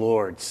voice of the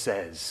Lord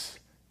says,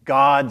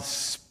 God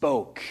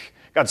spoke.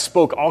 God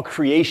spoke all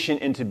creation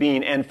into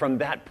being, and from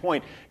that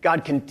point,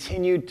 God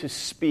continued to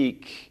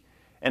speak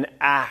and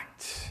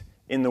act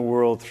in the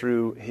world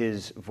through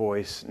his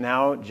voice.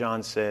 Now,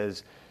 John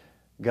says,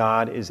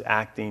 God is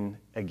acting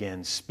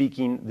again,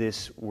 speaking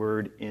this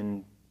word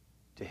into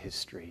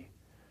history.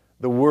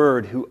 The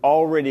Word, who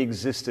already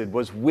existed,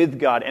 was with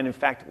God, and in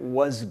fact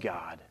was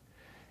God.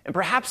 And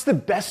perhaps the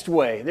best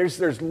way,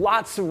 there's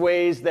lots of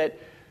ways that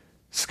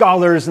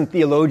scholars and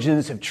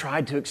theologians have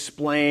tried to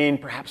explain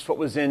perhaps what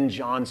was in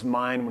John's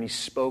mind when he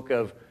spoke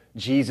of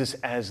Jesus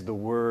as the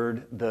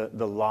Word,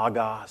 the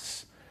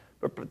Logos.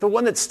 But the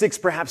one that sticks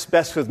perhaps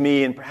best with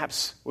me and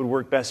perhaps would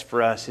work best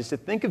for us is to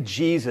think of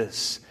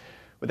Jesus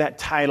with that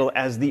title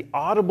as the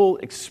audible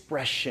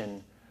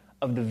expression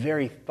of the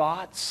very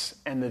thoughts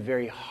and the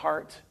very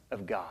heart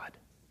of God.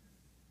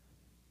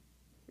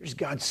 Here's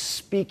God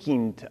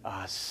speaking to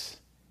us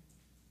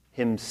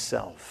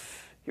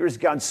himself. Here's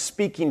God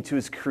speaking to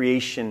his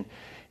creation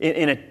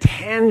in a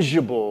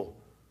tangible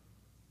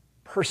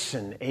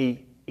person,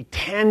 a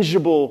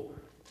tangible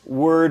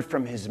word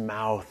from his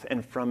mouth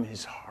and from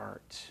his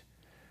heart.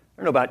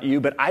 I don't know about you,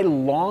 but I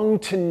long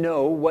to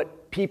know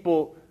what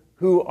people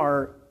who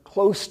are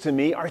close to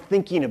me are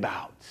thinking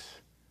about,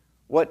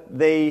 what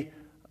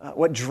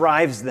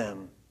drives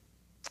them,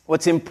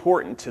 what's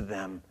important to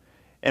them.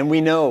 And we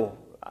know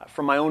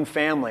from my own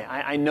family,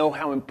 I know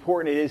how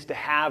important it is to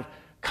have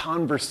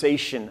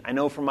conversation. I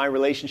know from my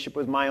relationship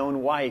with my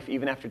own wife,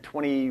 even after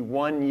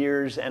 21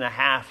 years and a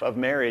half of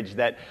marriage,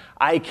 that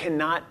I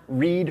cannot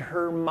read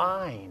her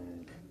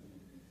mind,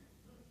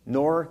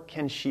 nor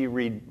can she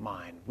read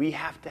mine. We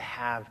have to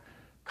have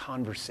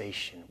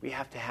conversation. We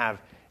have to have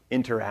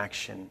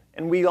interaction.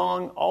 And we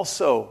long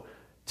also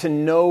to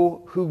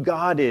know who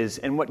God is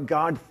and what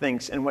God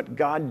thinks and what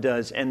God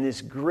does. And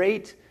this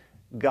great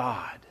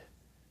God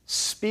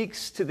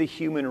speaks to the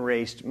human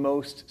race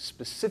most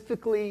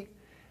specifically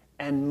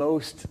and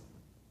most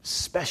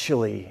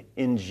specially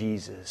in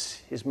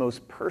Jesus, his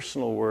most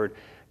personal word.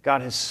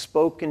 God has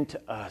spoken to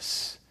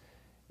us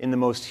in the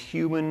most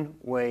human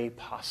way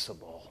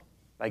possible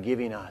by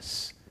giving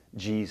us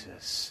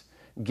Jesus,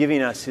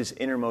 giving us his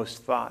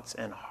innermost thoughts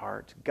and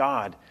heart.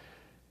 God,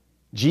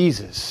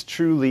 Jesus,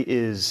 truly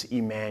is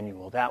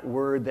Emmanuel, that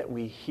word that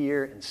we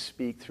hear and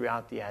speak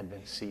throughout the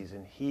Advent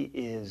season. He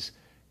is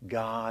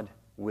God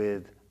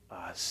with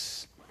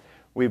us.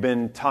 We've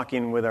been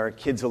talking with our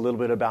kids a little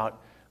bit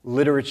about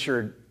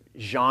literature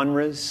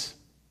genres,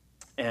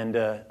 and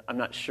I'm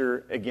not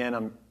sure, again,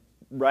 I'm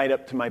right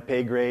up to my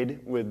pay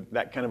grade with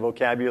that kind of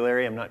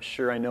vocabulary. I'm not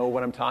sure I know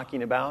what I'm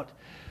talking about.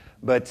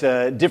 But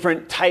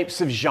different types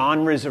of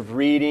genres of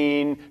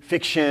reading: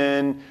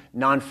 fiction,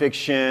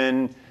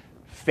 nonfiction,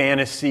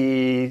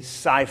 fantasy,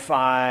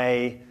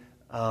 sci-fi,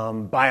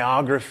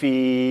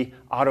 biography,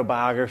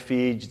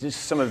 autobiography,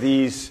 just some of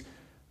these,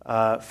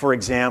 for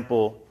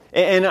example.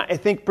 And I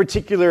think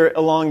particular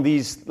along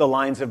the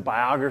lines of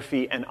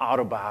biography and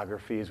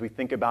autobiography as we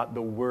think about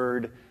the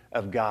Word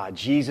of God,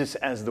 Jesus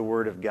as the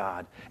Word of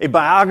God. A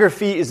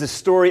biography is the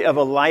story of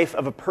a life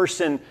of a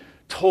person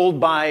told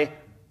by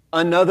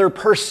another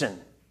person.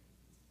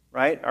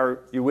 Right? Are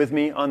you with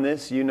me on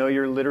this? You know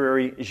your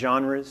literary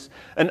genres.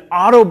 An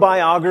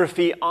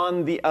autobiography,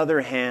 on the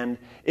other hand,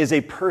 is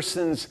a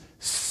person's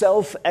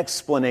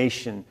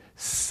self-explanation,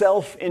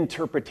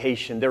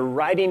 self-interpretation. They're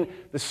writing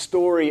the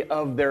story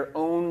of their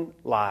own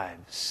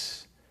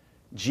lives.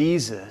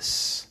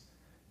 Jesus,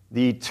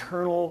 the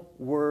eternal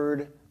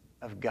Word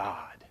of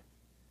God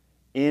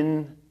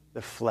in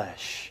the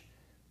flesh,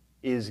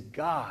 is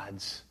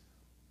God's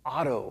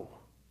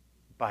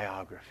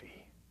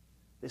autobiography.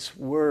 This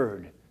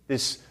Word,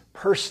 this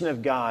person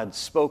of God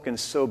spoken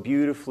so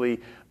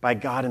beautifully by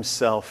God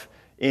himself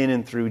in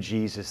and through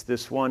Jesus,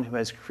 this one who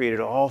has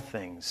created all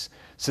things,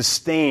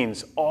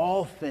 sustains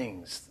all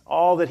things,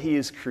 all that he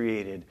has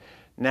created,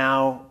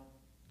 now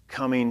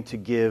coming to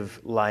give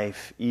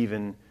life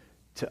even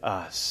to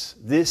us.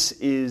 This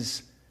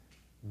is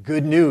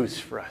good news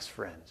for us,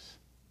 friends.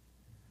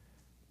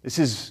 This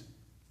is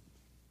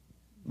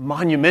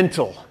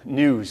monumental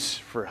news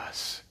for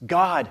us.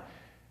 God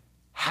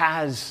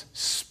has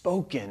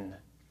spoken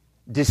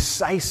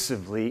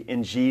decisively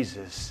in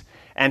Jesus,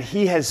 and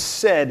he has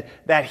said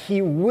that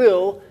he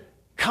will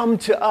come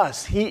to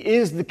us. He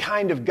is the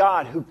kind of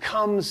God who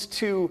comes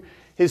to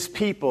his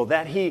people,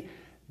 that he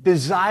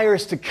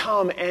desires to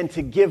come and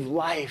to give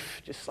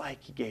life just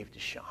like he gave to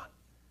Sean,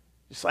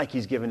 just like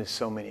he's given to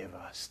so many of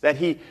us, that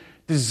he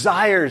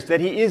desires, that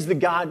he is the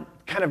God,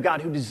 kind of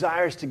God who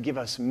desires to give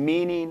us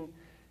meaning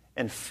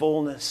and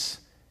fullness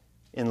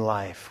in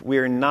life. We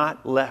are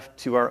not left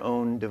to our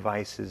own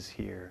devices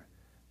here.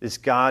 This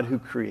God who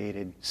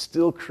created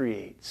still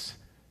creates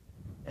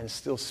and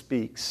still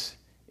speaks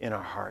in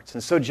our hearts.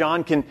 And so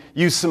John can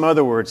use some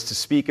other words to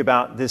speak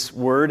about this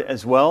word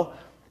as well.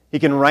 He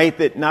can write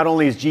that not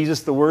only is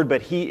Jesus the Word,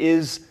 but He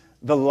is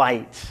the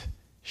light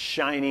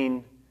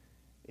shining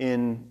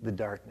in the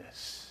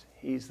darkness.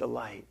 He's the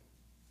light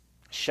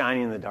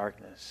shining in the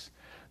darkness.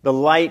 The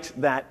light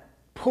that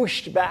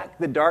pushed back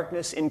the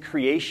darkness in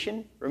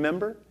creation,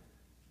 remember?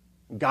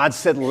 God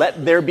said,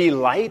 "Let there be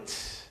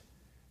light."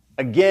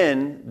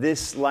 Again,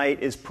 this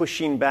light is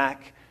pushing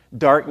back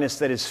darkness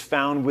that is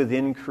found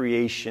within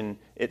creation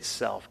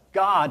itself.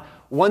 God,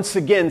 once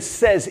again,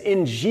 says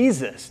in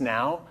Jesus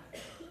now,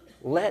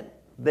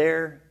 "Let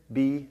there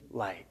be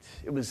light."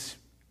 It was,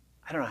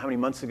 I don't know how many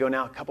months ago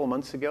now, a couple of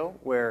months ago,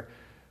 where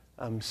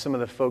some of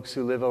the folks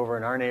who live over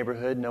in our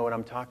neighborhood know what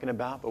I'm talking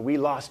about, but we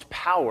lost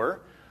power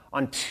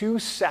on 2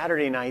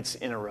 Saturday nights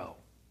in a row.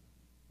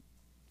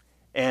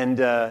 And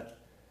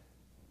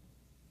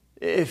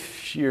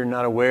if you're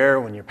not aware,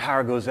 when your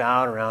power goes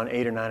out around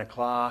 8 or 9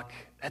 o'clock,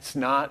 that's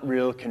not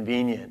real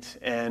convenient.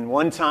 And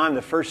one time,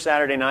 the first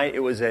Saturday night, it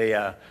was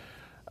a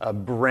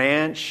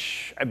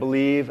branch, I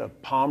believe, a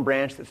palm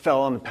branch that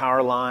fell on the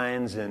power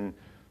lines and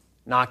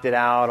knocked it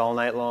out all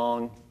night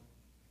long.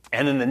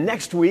 And then the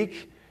next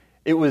week,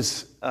 it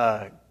was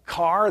a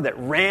car that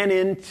ran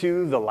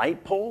into the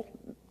light pole,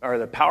 or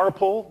the power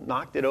pole,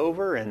 knocked it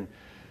over, and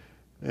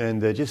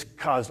just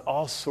caused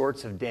all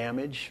sorts of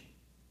damage.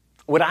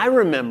 What I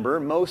remember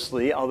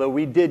mostly, although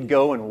we did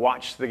go and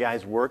watch the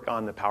guys work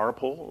on the power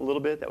pole a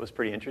little bit, that was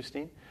pretty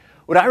interesting.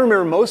 What I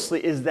remember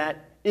mostly is that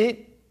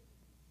it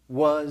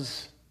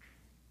was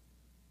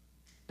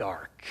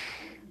dark.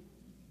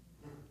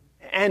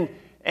 And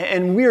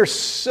we are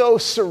so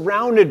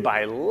surrounded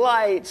by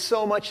light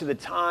so much of the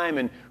time,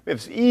 and we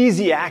have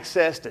easy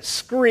access to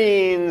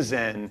screens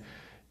and,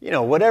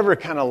 whatever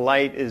kind of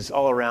light is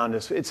all around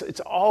us.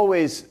 It's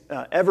always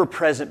ever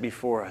present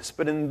before us.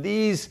 But in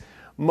these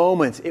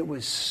moments, it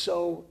was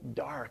so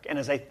dark. And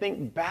as I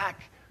think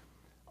back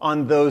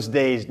on those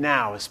days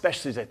now,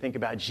 especially as I think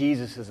about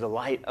Jesus as the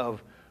light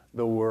of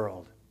the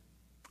world,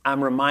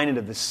 I'm reminded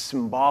of the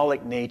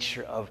symbolic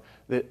nature of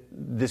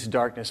this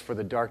darkness for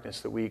the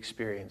darkness that we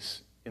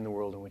experience in the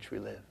world in which we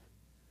live.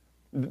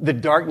 The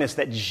darkness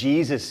that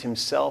Jesus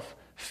himself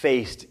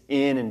faced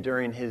in and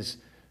during his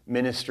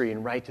ministry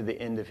and right to the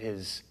end of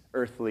his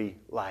earthly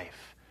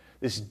life.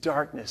 This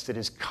darkness that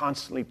is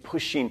constantly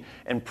pushing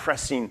and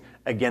pressing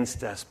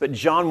against us. But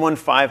John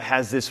 1:5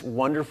 has this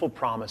wonderful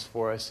promise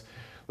for us.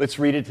 Let's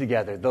read it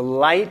together. The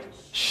light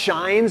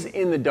shines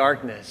in the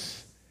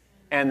darkness,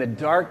 and the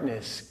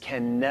darkness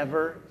can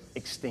never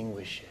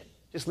extinguish it.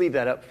 Just leave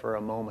that up for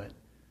a moment.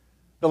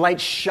 The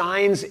light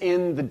shines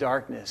in the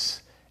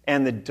darkness,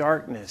 and the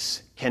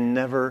darkness can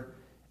never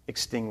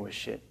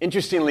extinguish it.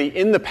 Interestingly,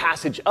 in the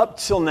passage up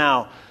till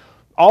now,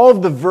 all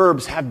of the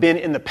verbs have been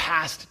in the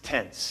past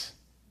tense.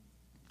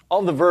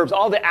 All the verbs,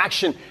 all the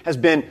action has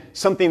been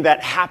something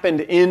that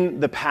happened in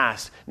the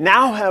past.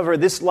 Now, however,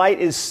 this light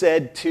is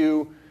said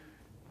to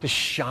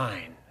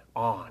shine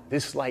on.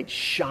 This light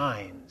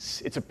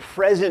shines. It's a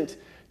present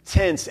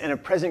tense and a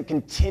present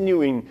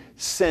continuing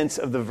sense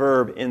of the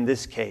verb in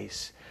this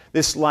case.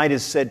 This light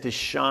is said to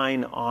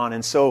shine on.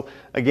 And so,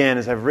 again,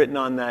 as I've written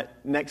on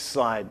that next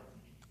slide,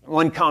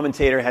 one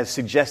commentator has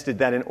suggested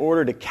that in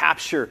order to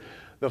capture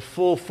the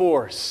full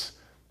force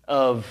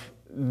of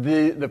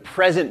the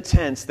present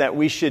tense, that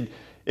we should,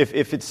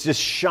 if it's just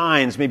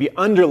shines, maybe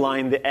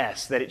underline the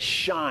S, that it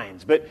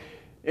shines. But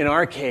in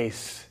our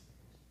case,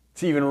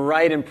 it's even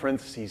right in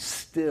parentheses,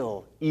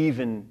 still,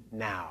 even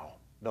now,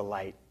 the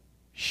light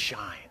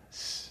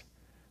shines.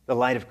 The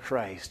light of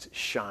Christ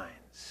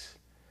shines.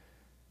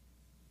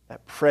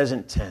 That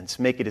present tense,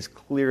 make it as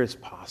clear as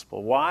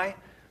possible. Why?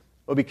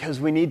 Well, because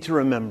we need to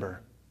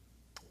remember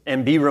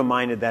and be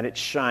reminded that it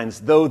shines.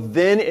 Though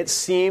then it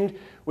seemed,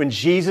 when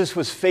Jesus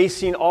was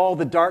facing all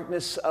the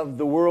darkness of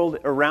the world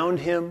around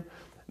him,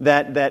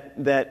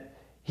 that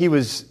he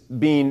was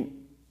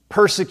being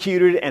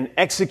persecuted and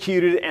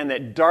executed, and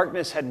that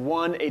darkness had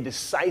won a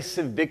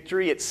decisive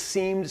victory. It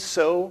seemed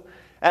so,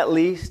 at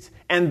least.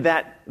 And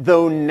that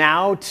though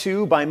now,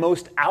 too, by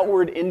most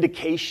outward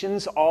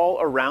indications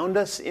all around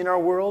us in our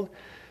world,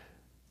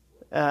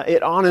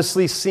 it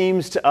honestly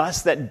seems to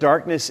us that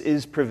darkness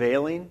is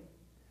prevailing.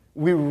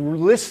 We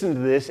listen to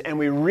this and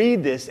we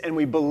read this and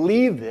we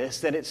believe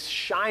this, that it's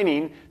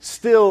shining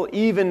still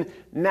even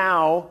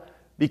now,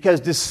 because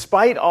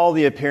despite all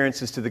the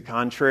appearances to the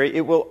contrary, it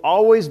will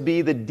always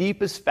be the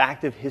deepest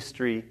fact of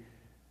history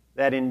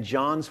that, in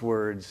John's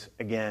words,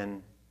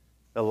 again,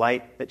 the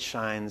light that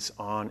shines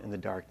on in the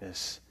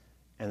darkness,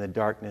 and the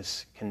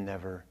darkness can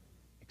never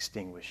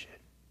extinguish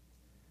it.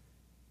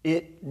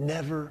 It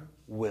never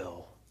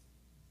will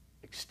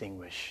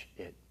extinguish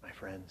it, my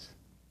friends.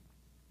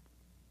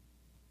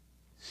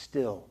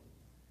 Still,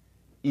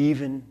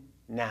 even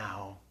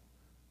now,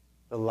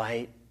 the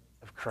light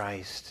of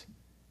Christ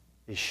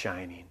is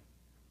shining.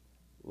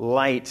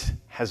 Light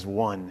has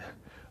won.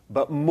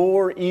 But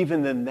more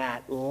even than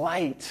that,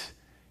 light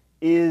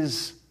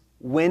is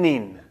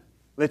winning.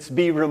 Let's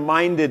be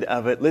reminded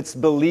of it. Let's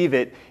believe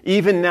it.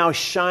 Even now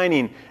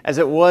shining as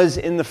it was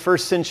in the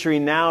first century,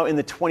 now in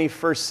the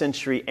 21st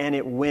century, and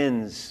it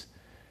wins.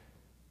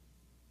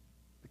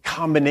 The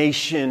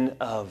combination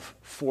of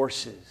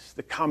forces,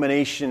 the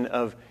combination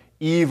of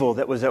evil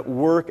that was at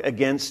work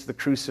against the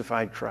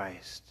crucified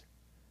Christ.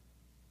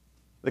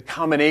 The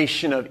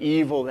combination of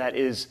evil that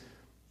is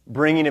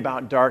bringing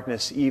about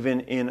darkness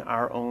even in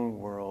our own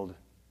world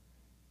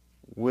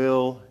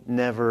will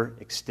never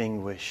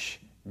extinguish,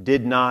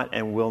 did not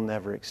and will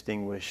never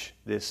extinguish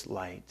this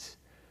light,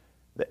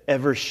 the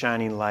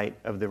ever-shining light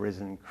of the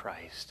risen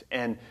Christ.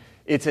 And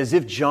it's as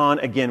if John,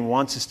 again,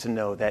 wants us to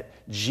know that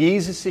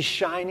Jesus is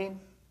shining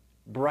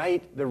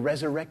bright, the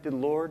resurrected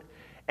Lord,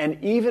 and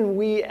even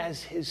we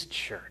as His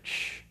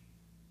church,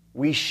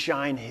 we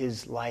shine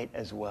His light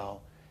as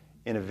well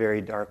in a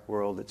very dark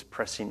world that's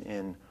pressing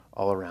in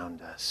all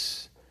around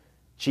us.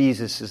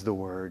 Jesus is the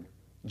Word,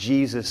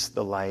 Jesus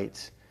the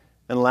light,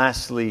 and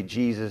lastly,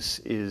 Jesus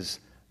is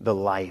the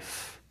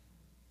life.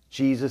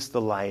 Jesus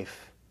the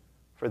life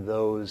for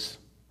those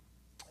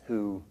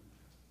who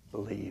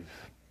believe.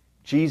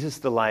 Jesus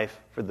the life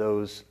for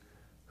those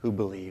who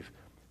believe.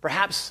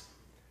 Perhaps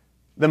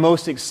the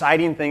most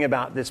exciting thing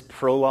about this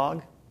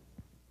prologue,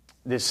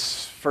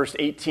 this first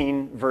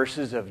 18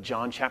 verses of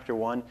John chapter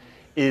 1,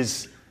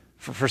 is,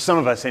 for some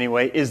of us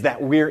anyway, is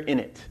that we're in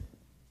it.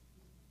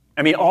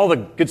 I mean, all the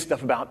good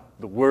stuff about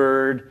the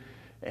Word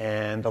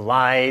and the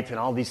light and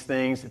all these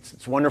things,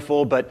 it's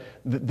wonderful, but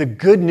the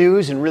good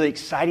news and really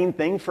exciting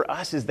thing for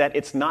us is that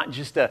it's not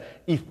just an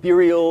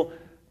ethereal,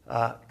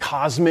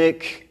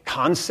 cosmic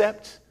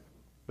concept,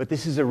 but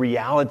this is a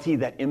reality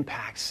that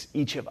impacts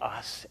each of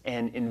us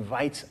and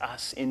invites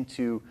us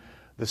into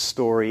the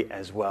story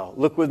as well.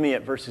 Look with me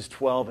at verses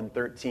 12 and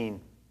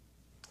 13.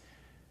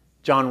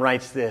 John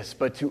writes this,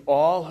 "But to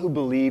all who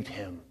believed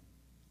Him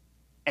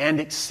and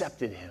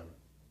accepted Him,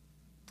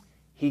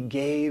 He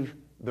gave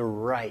the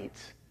right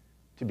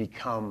to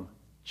become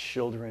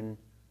children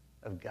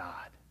of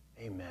God."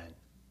 Amen.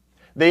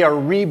 They are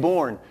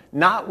reborn,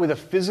 not with a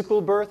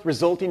physical birth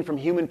resulting from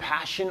human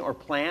passion or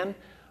plan,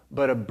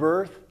 but a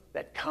birth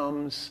that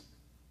comes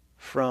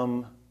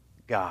from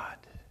God.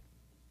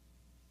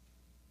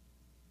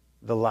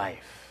 The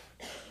life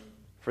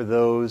for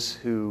those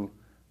who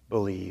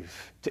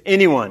believe. To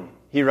anyone,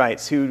 he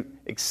writes, who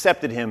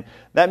accepted Him.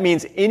 That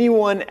means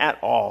anyone at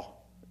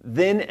all,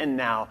 then and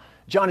now.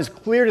 John is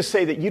clear to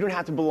say that you don't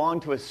have to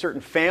belong to a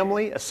certain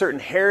family, a certain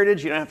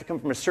heritage. You don't have to come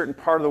from a certain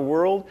part of the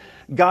world.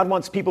 God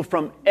wants people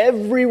from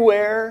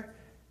everywhere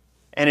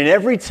and in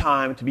every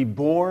time to be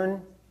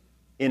born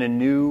in a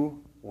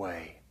new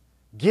way.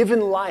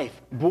 Given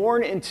life,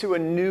 born into a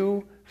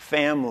new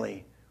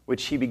family,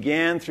 which He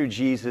began through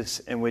Jesus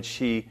and which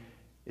He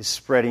is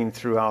spreading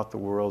throughout the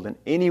world. And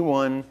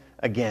anyone,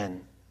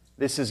 again,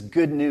 this is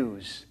good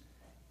news.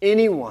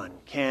 Anyone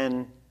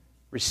can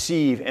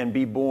receive and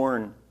be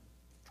born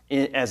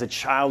as a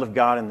child of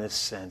God in this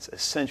sense, a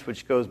sense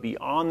which goes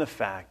beyond the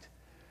fact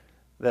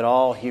that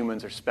all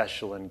humans are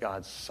special in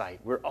God's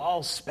sight. We're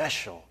all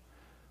special,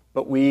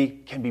 but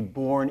we can be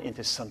born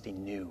into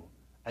something new,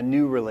 a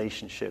new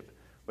relationship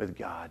with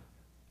God.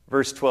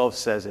 Verse 12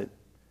 says it,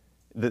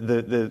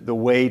 the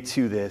way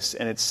to this,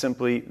 and it's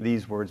simply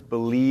these words: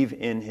 believe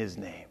in His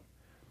name.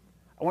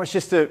 I want us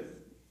just to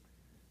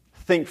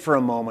think for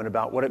a moment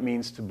about what it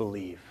means to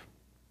believe.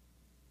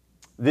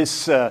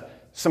 This,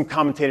 some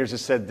commentators have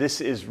said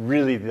this is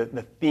really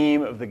the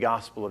theme of the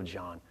Gospel of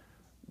John,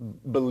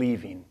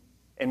 believing.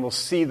 And we'll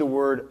see the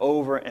word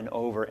over and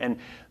over. And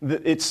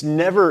it's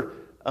never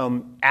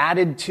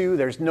added to.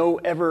 There's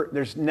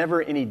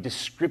never any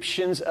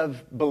descriptions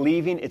of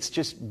believing. It's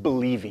just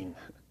believing.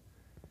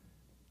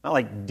 Not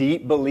like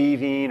deep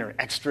believing or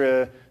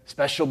extra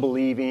special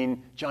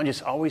believing. John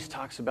just always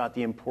talks about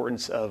the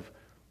importance of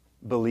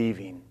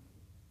believing.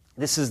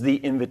 This is the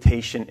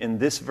invitation in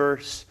this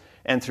verse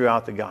and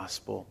throughout the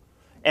Gospel.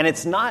 And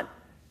it's not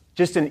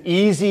just an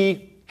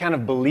easy kind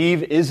of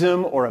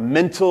believism or a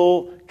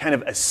mental kind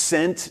of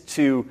assent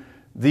to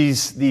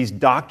these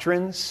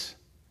doctrines,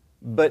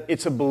 but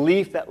it's a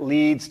belief that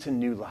leads to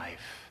new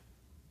life.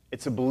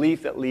 It's a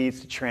belief that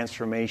leads to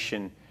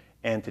transformation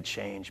and to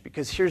change.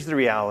 Because here's the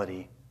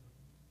reality.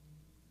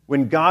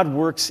 When God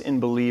works in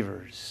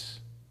believers,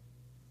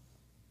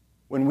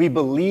 when we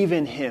believe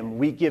in Him,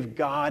 we give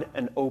God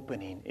an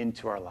opening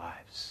into our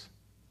lives.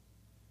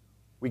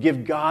 We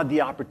give God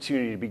the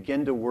opportunity to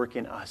begin to work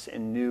in us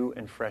in new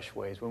and fresh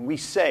ways. When we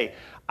say,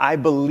 "I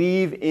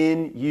believe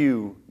in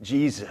you,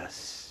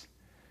 Jesus,"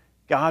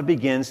 God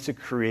begins to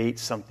create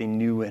something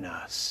new in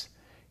us.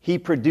 He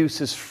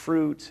produces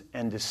fruit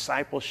and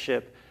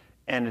discipleship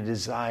and a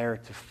desire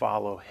to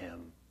follow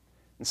Him.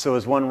 And so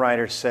as one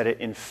writer said it,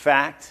 in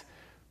fact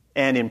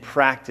and in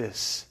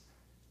practice,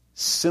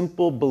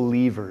 simple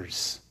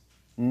believers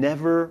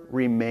never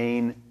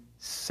remain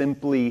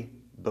simply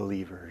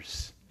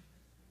believers,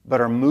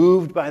 but are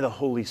moved by the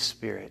Holy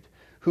Spirit,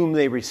 whom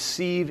they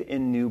receive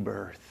in new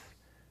birth,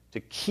 to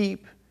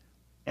keep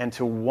and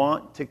to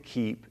want to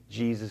keep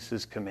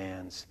Jesus'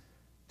 commands,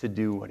 to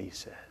do what He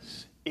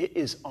says. It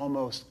is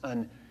almost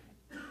an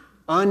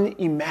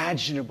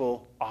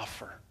unimaginable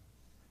offer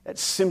that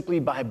simply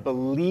by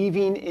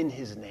believing in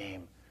his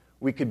name,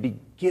 we could be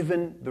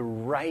given the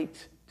right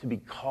to be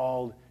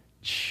called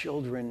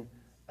children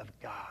of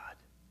God.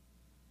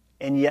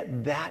 And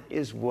yet that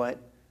is what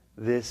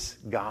this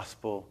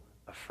gospel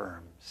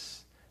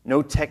affirms.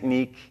 No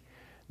technique,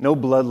 no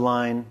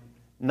bloodline,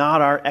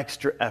 not our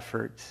extra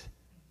effort,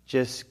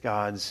 just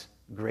God's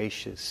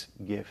gracious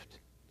gift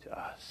to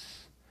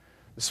us.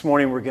 This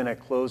morning we're going to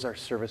close our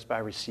service by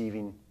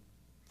receiving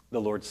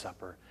the Lord's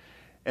Supper.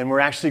 And we're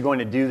actually going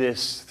to do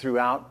this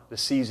throughout the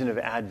season of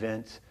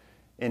Advent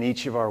in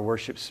each of our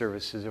worship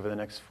services over the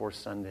next 4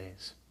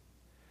 Sundays.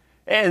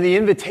 And the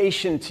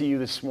invitation to you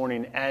this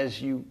morning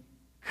as you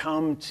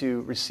come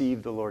to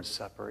receive the Lord's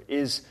Supper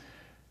is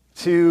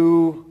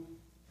to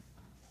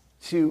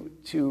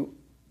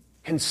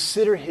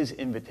consider his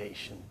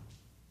invitation.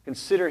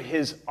 Consider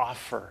his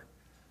offer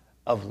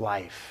of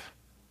life,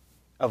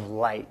 of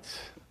light,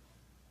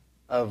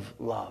 of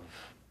love,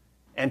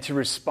 and to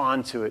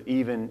respond to it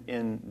even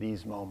in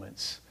these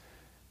moments.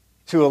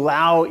 To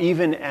allow,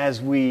 even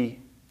as we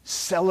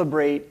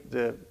celebrate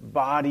the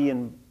body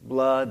and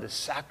blood, the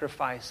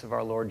sacrifice of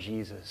our Lord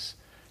Jesus,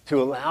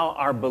 to allow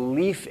our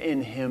belief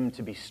in him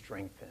to be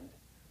strengthened,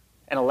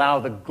 and allow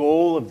the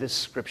goal of this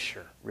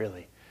scripture,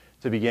 really,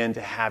 to begin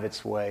to have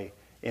its way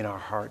in our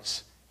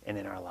hearts and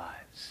in our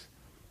lives.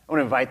 I want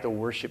to invite the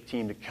worship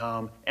team to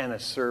come, and the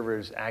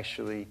servers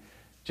actually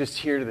just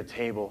here to the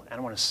table, and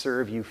I want to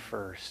serve you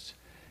first.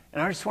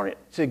 And I just wanted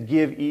to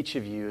give each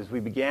of you, as we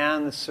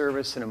began the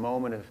service in a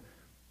moment of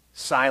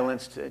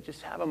silence, to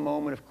just have a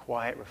moment of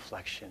quiet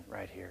reflection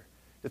right here.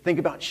 To think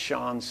about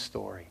Sean's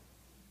story.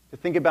 To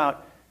think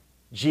about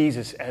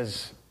Jesus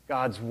as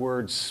God's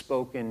word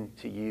spoken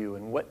to you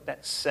and what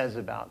that says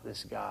about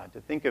this God.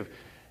 To think of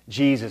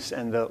Jesus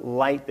and the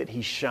light that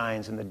he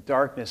shines and the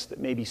darkness that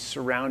may be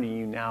surrounding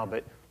you now,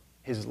 but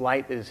his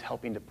light is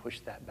helping to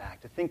push that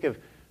back. To think of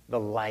the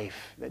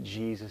life that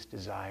Jesus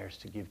desires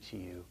to give to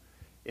you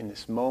in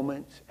this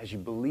moment as you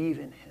believe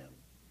in him,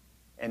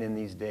 and in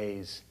these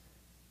days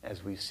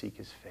as we seek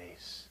his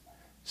face.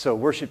 So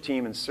worship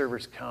team and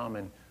servers come,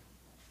 and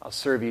I'll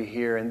serve you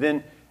here. And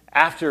then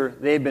after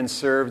they've been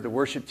served, the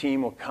worship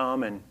team will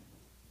come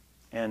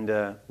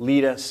and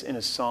lead us in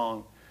a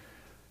song.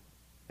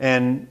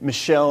 And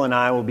Michelle and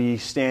I will be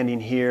standing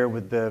here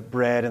with the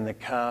bread and the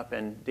cup,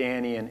 and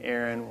Danny and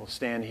Aaron will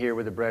stand here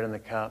with the bread and the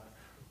cup.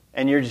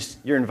 And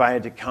you're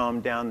invited to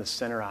come down the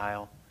center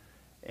aisle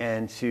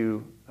and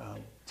to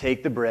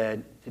take the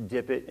bread, to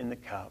dip it in the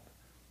cup,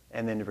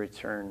 and then to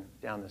return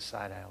down the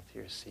side aisle to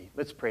your seat.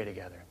 Let's pray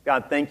together.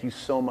 God, thank you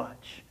so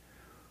much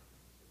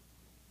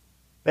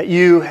that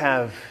you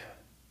have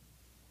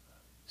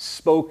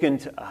spoken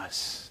to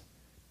us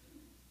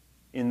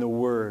in the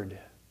Word,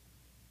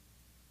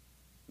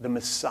 the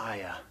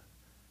Messiah,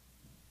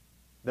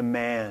 the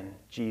man,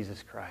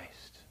 Jesus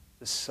Christ,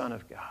 the Son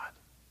of God.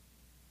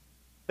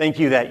 Thank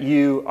you that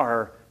you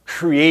are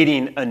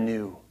creating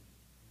anew.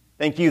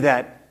 Thank you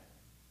that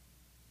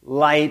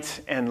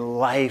light and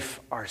life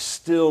are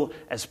still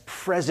as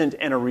present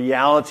and a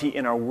reality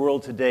in our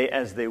world today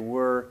as they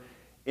were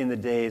in the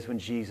days when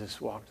Jesus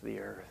walked the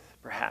earth,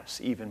 perhaps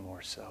even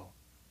more so.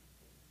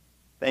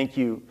 Thank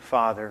you,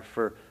 Father,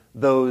 for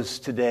those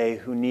today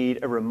who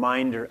need a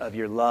reminder of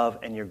your love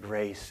and your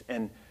grace,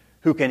 and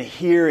who can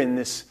hear in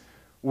this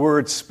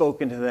word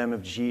spoken to them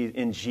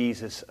in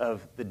Jesus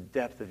of the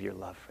depth of your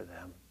love for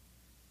them.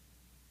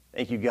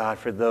 Thank you, God,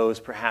 for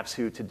those perhaps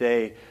who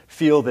today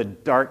feel the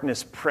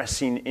darkness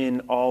pressing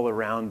in all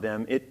around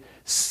them. It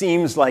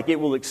seems like it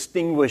will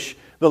extinguish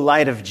the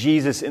light of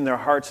Jesus in their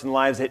hearts and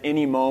lives at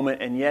any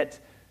moment, and yet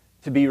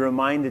to be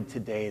reminded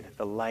today that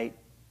the light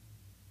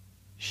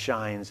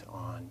shines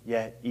on,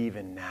 yet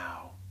even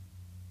now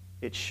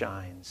it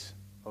shines,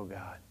 oh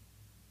God.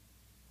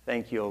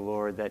 Thank you, oh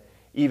Lord, that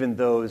even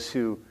those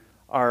who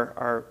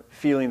are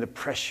feeling the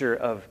pressure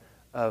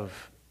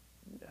of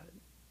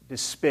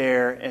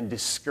despair and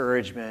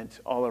discouragement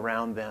all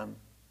around them,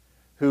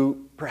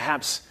 who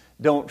perhaps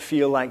don't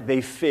feel like they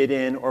fit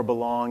in or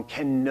belong,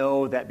 can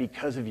know that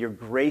because of your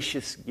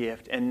gracious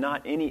gift and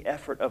not any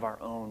effort of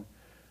our own,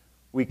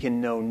 we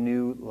can know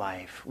new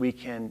life. We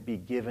can be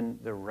given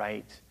the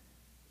right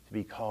to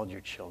be called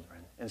your children.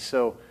 And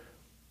so,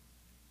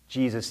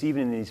 Jesus,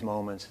 even in these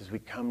moments, as we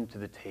come to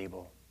the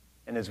table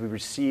and as we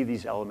receive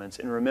these elements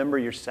and remember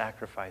your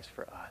sacrifice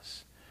for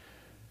us,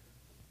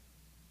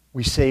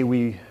 we say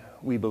we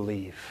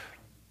believe,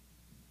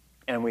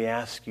 and we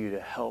ask you to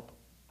help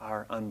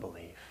our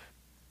unbelief.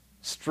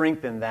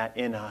 Strengthen that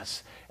in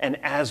us. And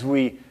as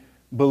we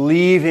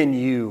believe in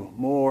you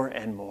more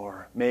and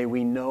more, may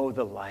we know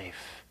the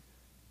life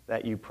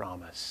that you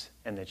promise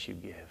and that you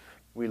give.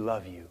 We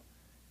love you,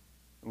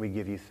 and we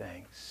give you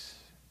thanks.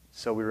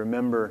 So we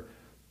remember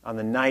on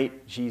the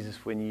night,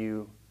 Jesus, when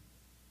you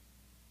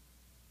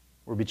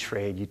were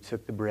betrayed, you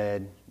took the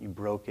bread, you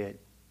broke it,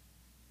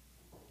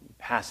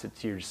 passed it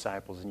to your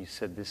disciples, and you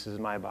said, "This is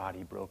my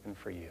body broken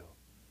for you."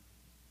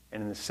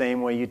 And in the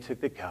same way you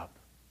took the cup,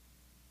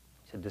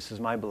 said, this is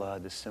my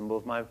blood, the symbol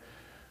of my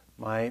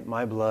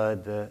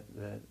blood,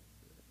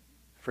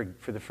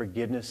 for the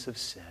forgiveness of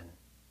sin.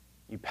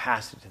 You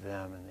passed it to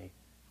them, and they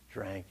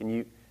drank. And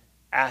you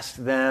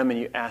asked them, and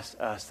you asked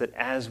us that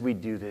as we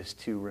do this,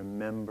 to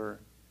remember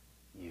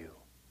you.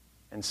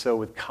 And so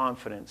with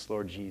confidence,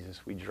 Lord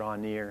Jesus, we draw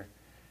near,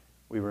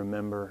 we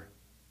remember,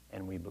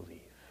 and we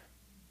believe.